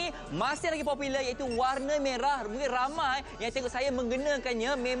kini masih lagi popular iaitu warna merah. Mungkin ramai yang tengok saya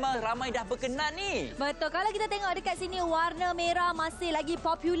menggunakannya, memang ramai dah berkenan ni. Betul. Kalau kita tengok dekat sini warna merah masih lagi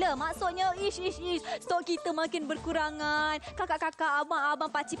popular. Maksudnya stok kita makin berkurangan. Kakak-kakak,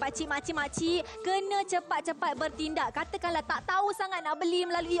 abang-abang, pakcik-pakcik, makcik-makcik kena cepat-cepat bertindak. Katakanlah tak tahu sangat nak beli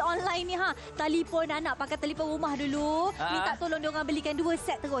melalui online ni telefon anak pakai telefon rumah dulu. Minta tolong diorang belikan 2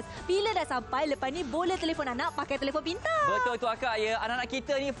 set terus. Bila dah sampai lepas ni boleh telefon anak pakai telefon pintar. Betul tu akak ya. Anak-anak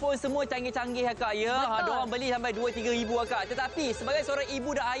kita ni phone semua canggih-canggih akak ya. Diorang beli sampai 2-3 ribu akak. Tetapi sebagai seorang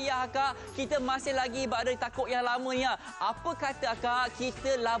ibu dan ayah akak, kita masih lagi berada di takut yang lama ni. Apa kata akak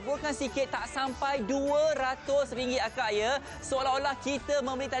kita laburkan sikit tak sampai RM200 akak ya. Seolah-olah kita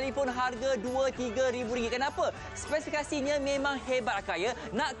membeli telefon harga RM2-3 ribu. Kenapa? Spesifikasinya memang hebat akak ya.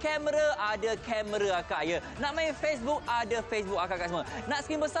 Nak kamera, ada kamera akak ya. Nak main Facebook, ada Facebook akak semua. Nak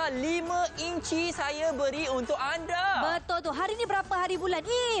skrin besar 5 inci saya beri untuk anda. Betul tu. Hari ni berapa hari bulan?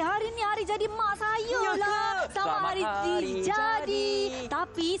 Hari ni hari jadi mak saya lah. Selamat hari jadi.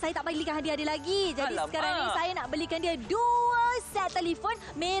 Tapi saya tak belikan hadiah dia lagi. Jadi sekarang ni saya nak belikan dia 2 set telefon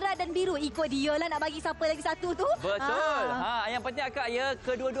merah dan biru. Ikut dia lah nak bagi siapa lagi satu tu. Betul. Yang penting akak ya,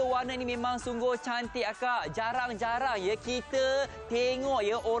 kedua-dua warna ni memang sungguh cantik akak. Jarang-jarang ya kita tengok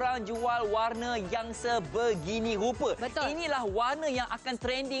ya orang jual warna yang sebegini rupa. Betul. Inilah warna yang akan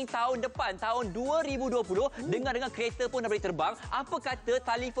trending tahun depan, tahun 2020. Dengan kereta pun dah boleh terbang. Apa kata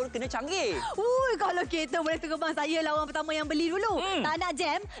telefon kena canggih? Kalau kereta boleh terbang, saya lah orang pertama yang beli dulu. Tak nak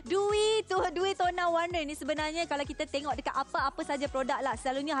jam. Duit tona warna ni sebenarnya kalau kita tengok dekat apa saja produk lah,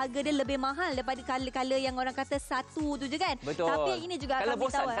 selalunya harga dia lebih mahal daripada color-color yang orang kata satu tu je kan. Betul. Tapi ini juga akan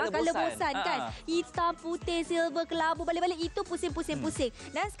beritahu color bosan kan. Hitam, putih, silver, kelabu, balik-balik itu pusing.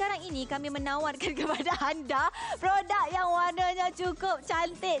 Dan sekarang ini kami menawarkan kepada anda produk yang warnanya cukup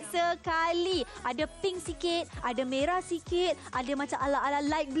cantik sekali. Ada pink sikit, ada merah sikit, ada macam ala-ala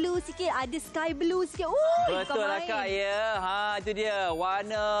light blue sikit, ada sky blue sikit. Betul akak ya. Itu dia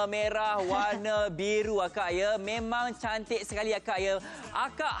warna merah, warna biru akak ya. Memang cantik sekali akak ya.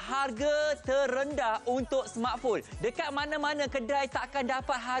 Akak harga terendah untuk smartphone. Dekat mana-mana kedai takkan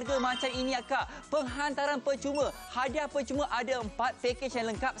dapat harga macam ini akak. Penghantaran percuma, hadiah percuma, ada 4 pakej yang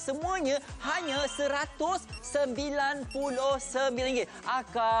lengkap. Semuanya hanya RM199.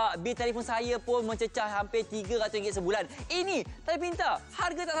 Akak, bil telefon saya pun mencecah hampir RM300 sebulan. Ini telefon pintar,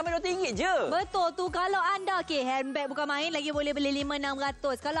 harga tak sampai RM200 je. Betul tu. Kalau anda handbag bukan main, lagi boleh beli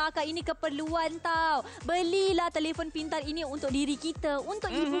 500-600. Kalau akak ini keperluan tau. Belilah telefon pintar ini untuk diri kita, untuk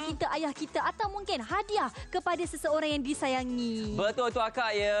ibu kita, ayah kita, atau mungkin hadiah kepada seseorang yang disayangi. Betul tu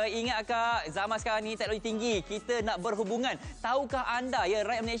akak ya. Ingat akak, zaman sekarang ni teknologi tinggi. Kita nak berhubungan. Tahukah anda ya,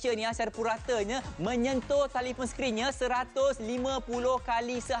 rakyat Malaysia ni secara puratanya menyentuh telefon skrinnya 150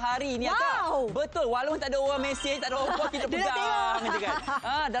 kali sehari ni akak. Betul. Walaupun tak ada orang mesej, tak ada orang call, kita pegang je kan.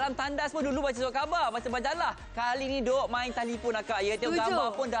 Dalam tandas pun dulu baca surat khabar, baca majalah. Kali ni duk main telefon akak ya. Tengok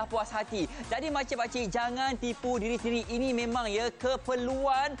gambar pun dah puas hati. Jadi makcik-makcik jangan tipu diri sendiri. Ini memang ya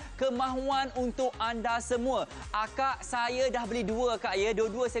keperluan, kemahuan untuk anda semua. Akak saya dah beli 2 akak ya.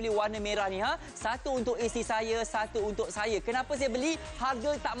 Dua-dua saya beli warna merah ni Satu untuk isteri saya, satu untuk saya. Kenapa saya beli?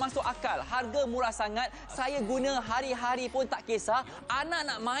 Harga tak masuk akal. Harga murah sangat. Saya guna hari-hari pun tak kisah. Anak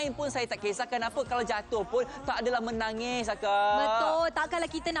nak main pun saya tak kisah. Kenapa? Kalau jatuh pun tak adalah menangis akak. Betul. Takkanlah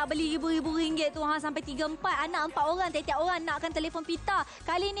kita nak beli ribu-ribu ringgit tu sampai 3-4 anak 4 orang, tiap-tiap orang nakkan telefon pintar.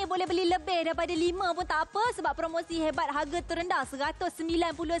 Kali ni boleh beli lebih daripada 5 pun tak apa sebab promosi hebat harga terendah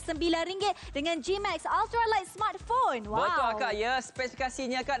RM199 dengan Gmax Ultralight smartphone. Betul akak ya.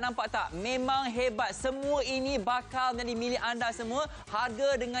 Spesifikasinya akak nampak tak? Memang hebat. Semua ini bakal menjadi milik anda semua.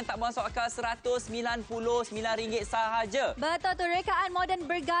 Harga dengan tak masuk akal RM199 sahaja. Betul tu. Rekaan moden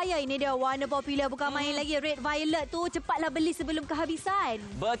bergaya. Ini dia warna popular bukan main lagi. Red violet tu cepatlah beli sebelum kehabisan.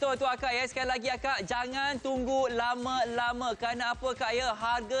 Betul tu akak ya. Sekali lagi akak, jangan tunggu lama-lama. Kerana apa akak ya?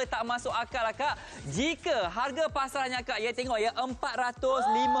 Harga tak masuk akal akak. Jika harga pasarannya akak ya, tengok ya,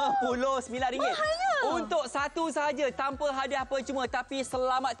 RM459. Mahalnya. Untuk satu sahaja tanpa hadiah percuma. semua tapi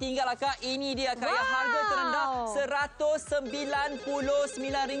selamat tinggal akak. Ini dia akak yang harga terendah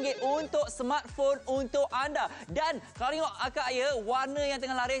RM199 untuk smartphone untuk anda. Dan kalau tengok akak ya, warna yang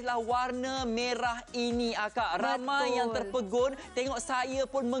tengah laris adalah warna merah ini akak. Ramai yang terpegun tengok saya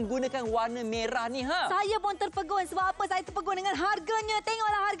pun menggunakan warna merah ni ha. Saya pun terpegun. Sebab apa saya terpegun dengan harganya?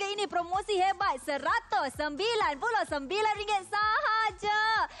 Tengoklah harga ini, promosi hebat RM199 sahaja.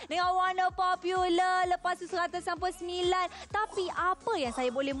 Dengan warna popular, lepas tu 199. Tapi apa yang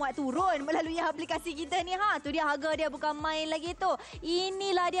saya boleh muat turun melalui aplikasi kita ni ha? Tu dia harga dia bukan main lagi tu.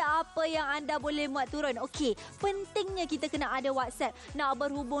 Inilah dia apa yang anda boleh muat turun. Okey, pentingnya kita kena ada WhatsApp. Nak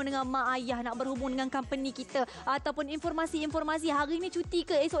berhubung dengan mak ayah, nak berhubung dengan company kita ataupun informasi-informasi hari ni cuti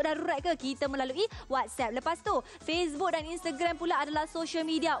ke, esok darurat ke, kita melalui WhatsApp. Lepas tu, Facebook dan Instagram pula adalah social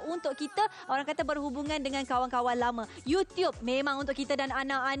media untuk kita orang kata berhubungan dengan kawan-kawan lama. YouTube memang untuk kita dan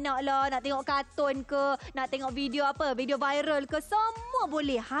anak-anak lah. Nak tengok kartun ke, nak tengok video apa, video viral ke, semua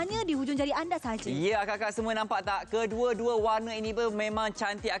boleh. Hanya di hujung jari anda saja. Ya, kakak semua nampak tak? Kedua-dua warna ini pun memang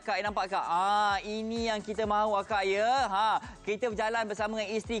cantik akak. Nampak kak? Ini yang kita mahu akak ya. Kita berjalan bersama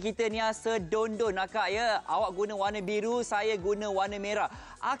dengan isteri kita ni sedondon akak ya. Awak guna warna biru, saya guna warna merah.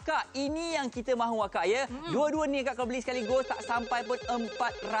 Akak, ini yang kita mahu akak ya. Dua-dua ni akak kalau beli sekaligus tak sampai pun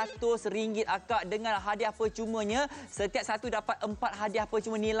RM400 akak dengan hadiah percumanya. Setiap satu dapat 4 hadiah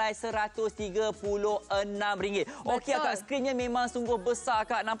percuma nilai RM136. Okey akak, skrinnya memang sungguh besar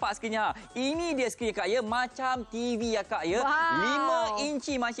akak. Nampak skrinnya? Ini dia skrin akak ya. Macam TV akak ya. 5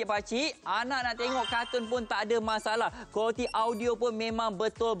 inci makcik-pakcik. Anak nak tengok kartun pun tak ada masalah. Kualiti audio pun memang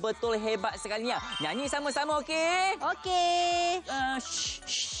betul-betul hebat sekali. Nyanyi sama-sama okey? Okey.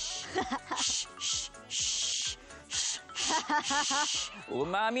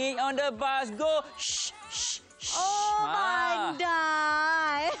 Umami on the bus go. Oh,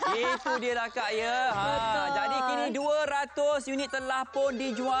 pandai. Itu dia lah kak ya. Jadi kini 200 unit telah pun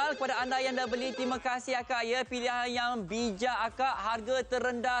dijual. Kepada anda yang dah beli, terima kasih akak ya. Pilihan yang bijak akak. Harga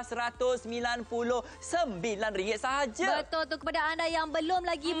terendah RM199 sahaja. Betul tu. Kepada anda yang belum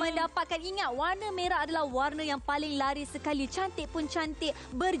lagi mendapatkan, ingat warna merah adalah warna yang paling laris sekali. Cantik pun cantik,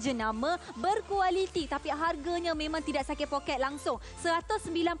 berjenama, berkualiti. Tapi harganya memang tidak sakit poket langsung.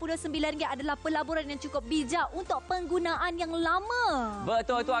 RM199 adalah pelaburan yang cukup bijak untuk penggunaan yang lama.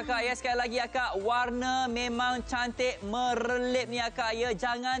 Betul tu akak ya. Sekali lagi akak, warna memang cantik, merelip ni akak ya.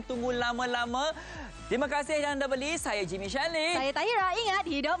 Jangan tunggu lama-lama. Terima kasih yang dah beli. Saya Gmax. Saya Tahira. Ingat,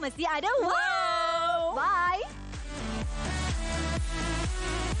 hidup mesti ada wow. Bye.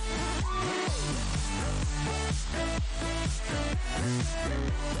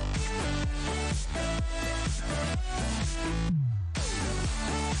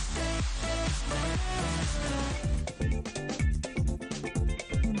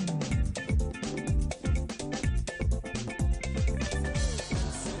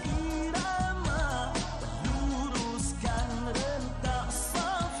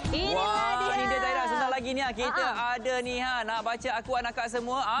 Kita ada ni nak baca akuan akak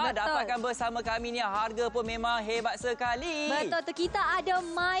semua. Dapatkan bersama kami ni. Harga pun memang hebat sekali. Betul tu. Kita ada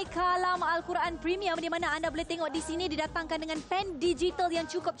My Kalam Al-Quran Premium di mana anda boleh tengok di sini didatangkan dengan pen digital yang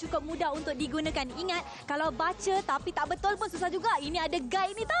cukup mudah untuk digunakan. Ingat, kalau baca tapi tak betul pun susah juga. Ini ada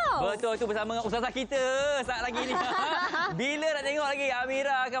guide ni tau. Betul tu, bersama dengan ustazah kita saat lagi ni. Bila nak tengok lagi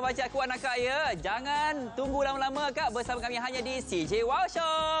Amira akan baca akuan akak ya. Jangan tunggu lama-lama akak, bersama kami hanya di CJ Wow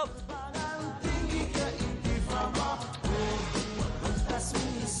Shop.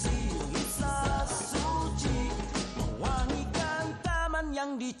 Mewangikan taman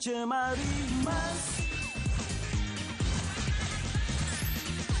yang dicemari mas.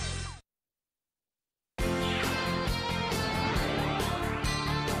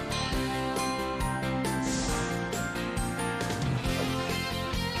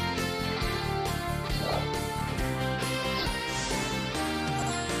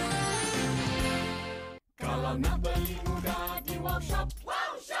 Kalau nak beli murah di Wow Shop,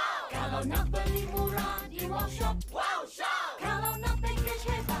 Wow Shop. Kalau nak beli murah di Wow Shop, Wow Shop. Kalau nak package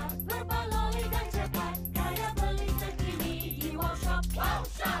hebat, berbaloi dan cepat, kaya beli terkini di Wow Shop, Wow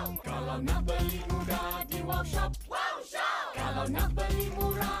Shop. Kalau nak beli murah di Wow Shop, Wow Shop. Kalau nak beli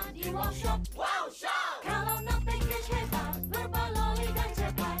murah di Wow Shop, Wow Shop. Kalau nak package hebat, berbaloi dan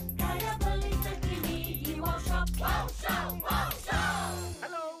cepat, kaya beli terkini di Wow Shop, Wow Shop, Wow Shop.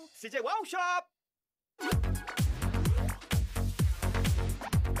 Hello, CJ Wow Shop.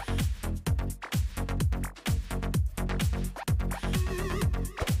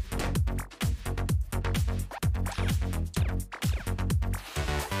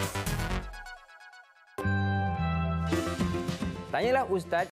 Tanyalah Ustaz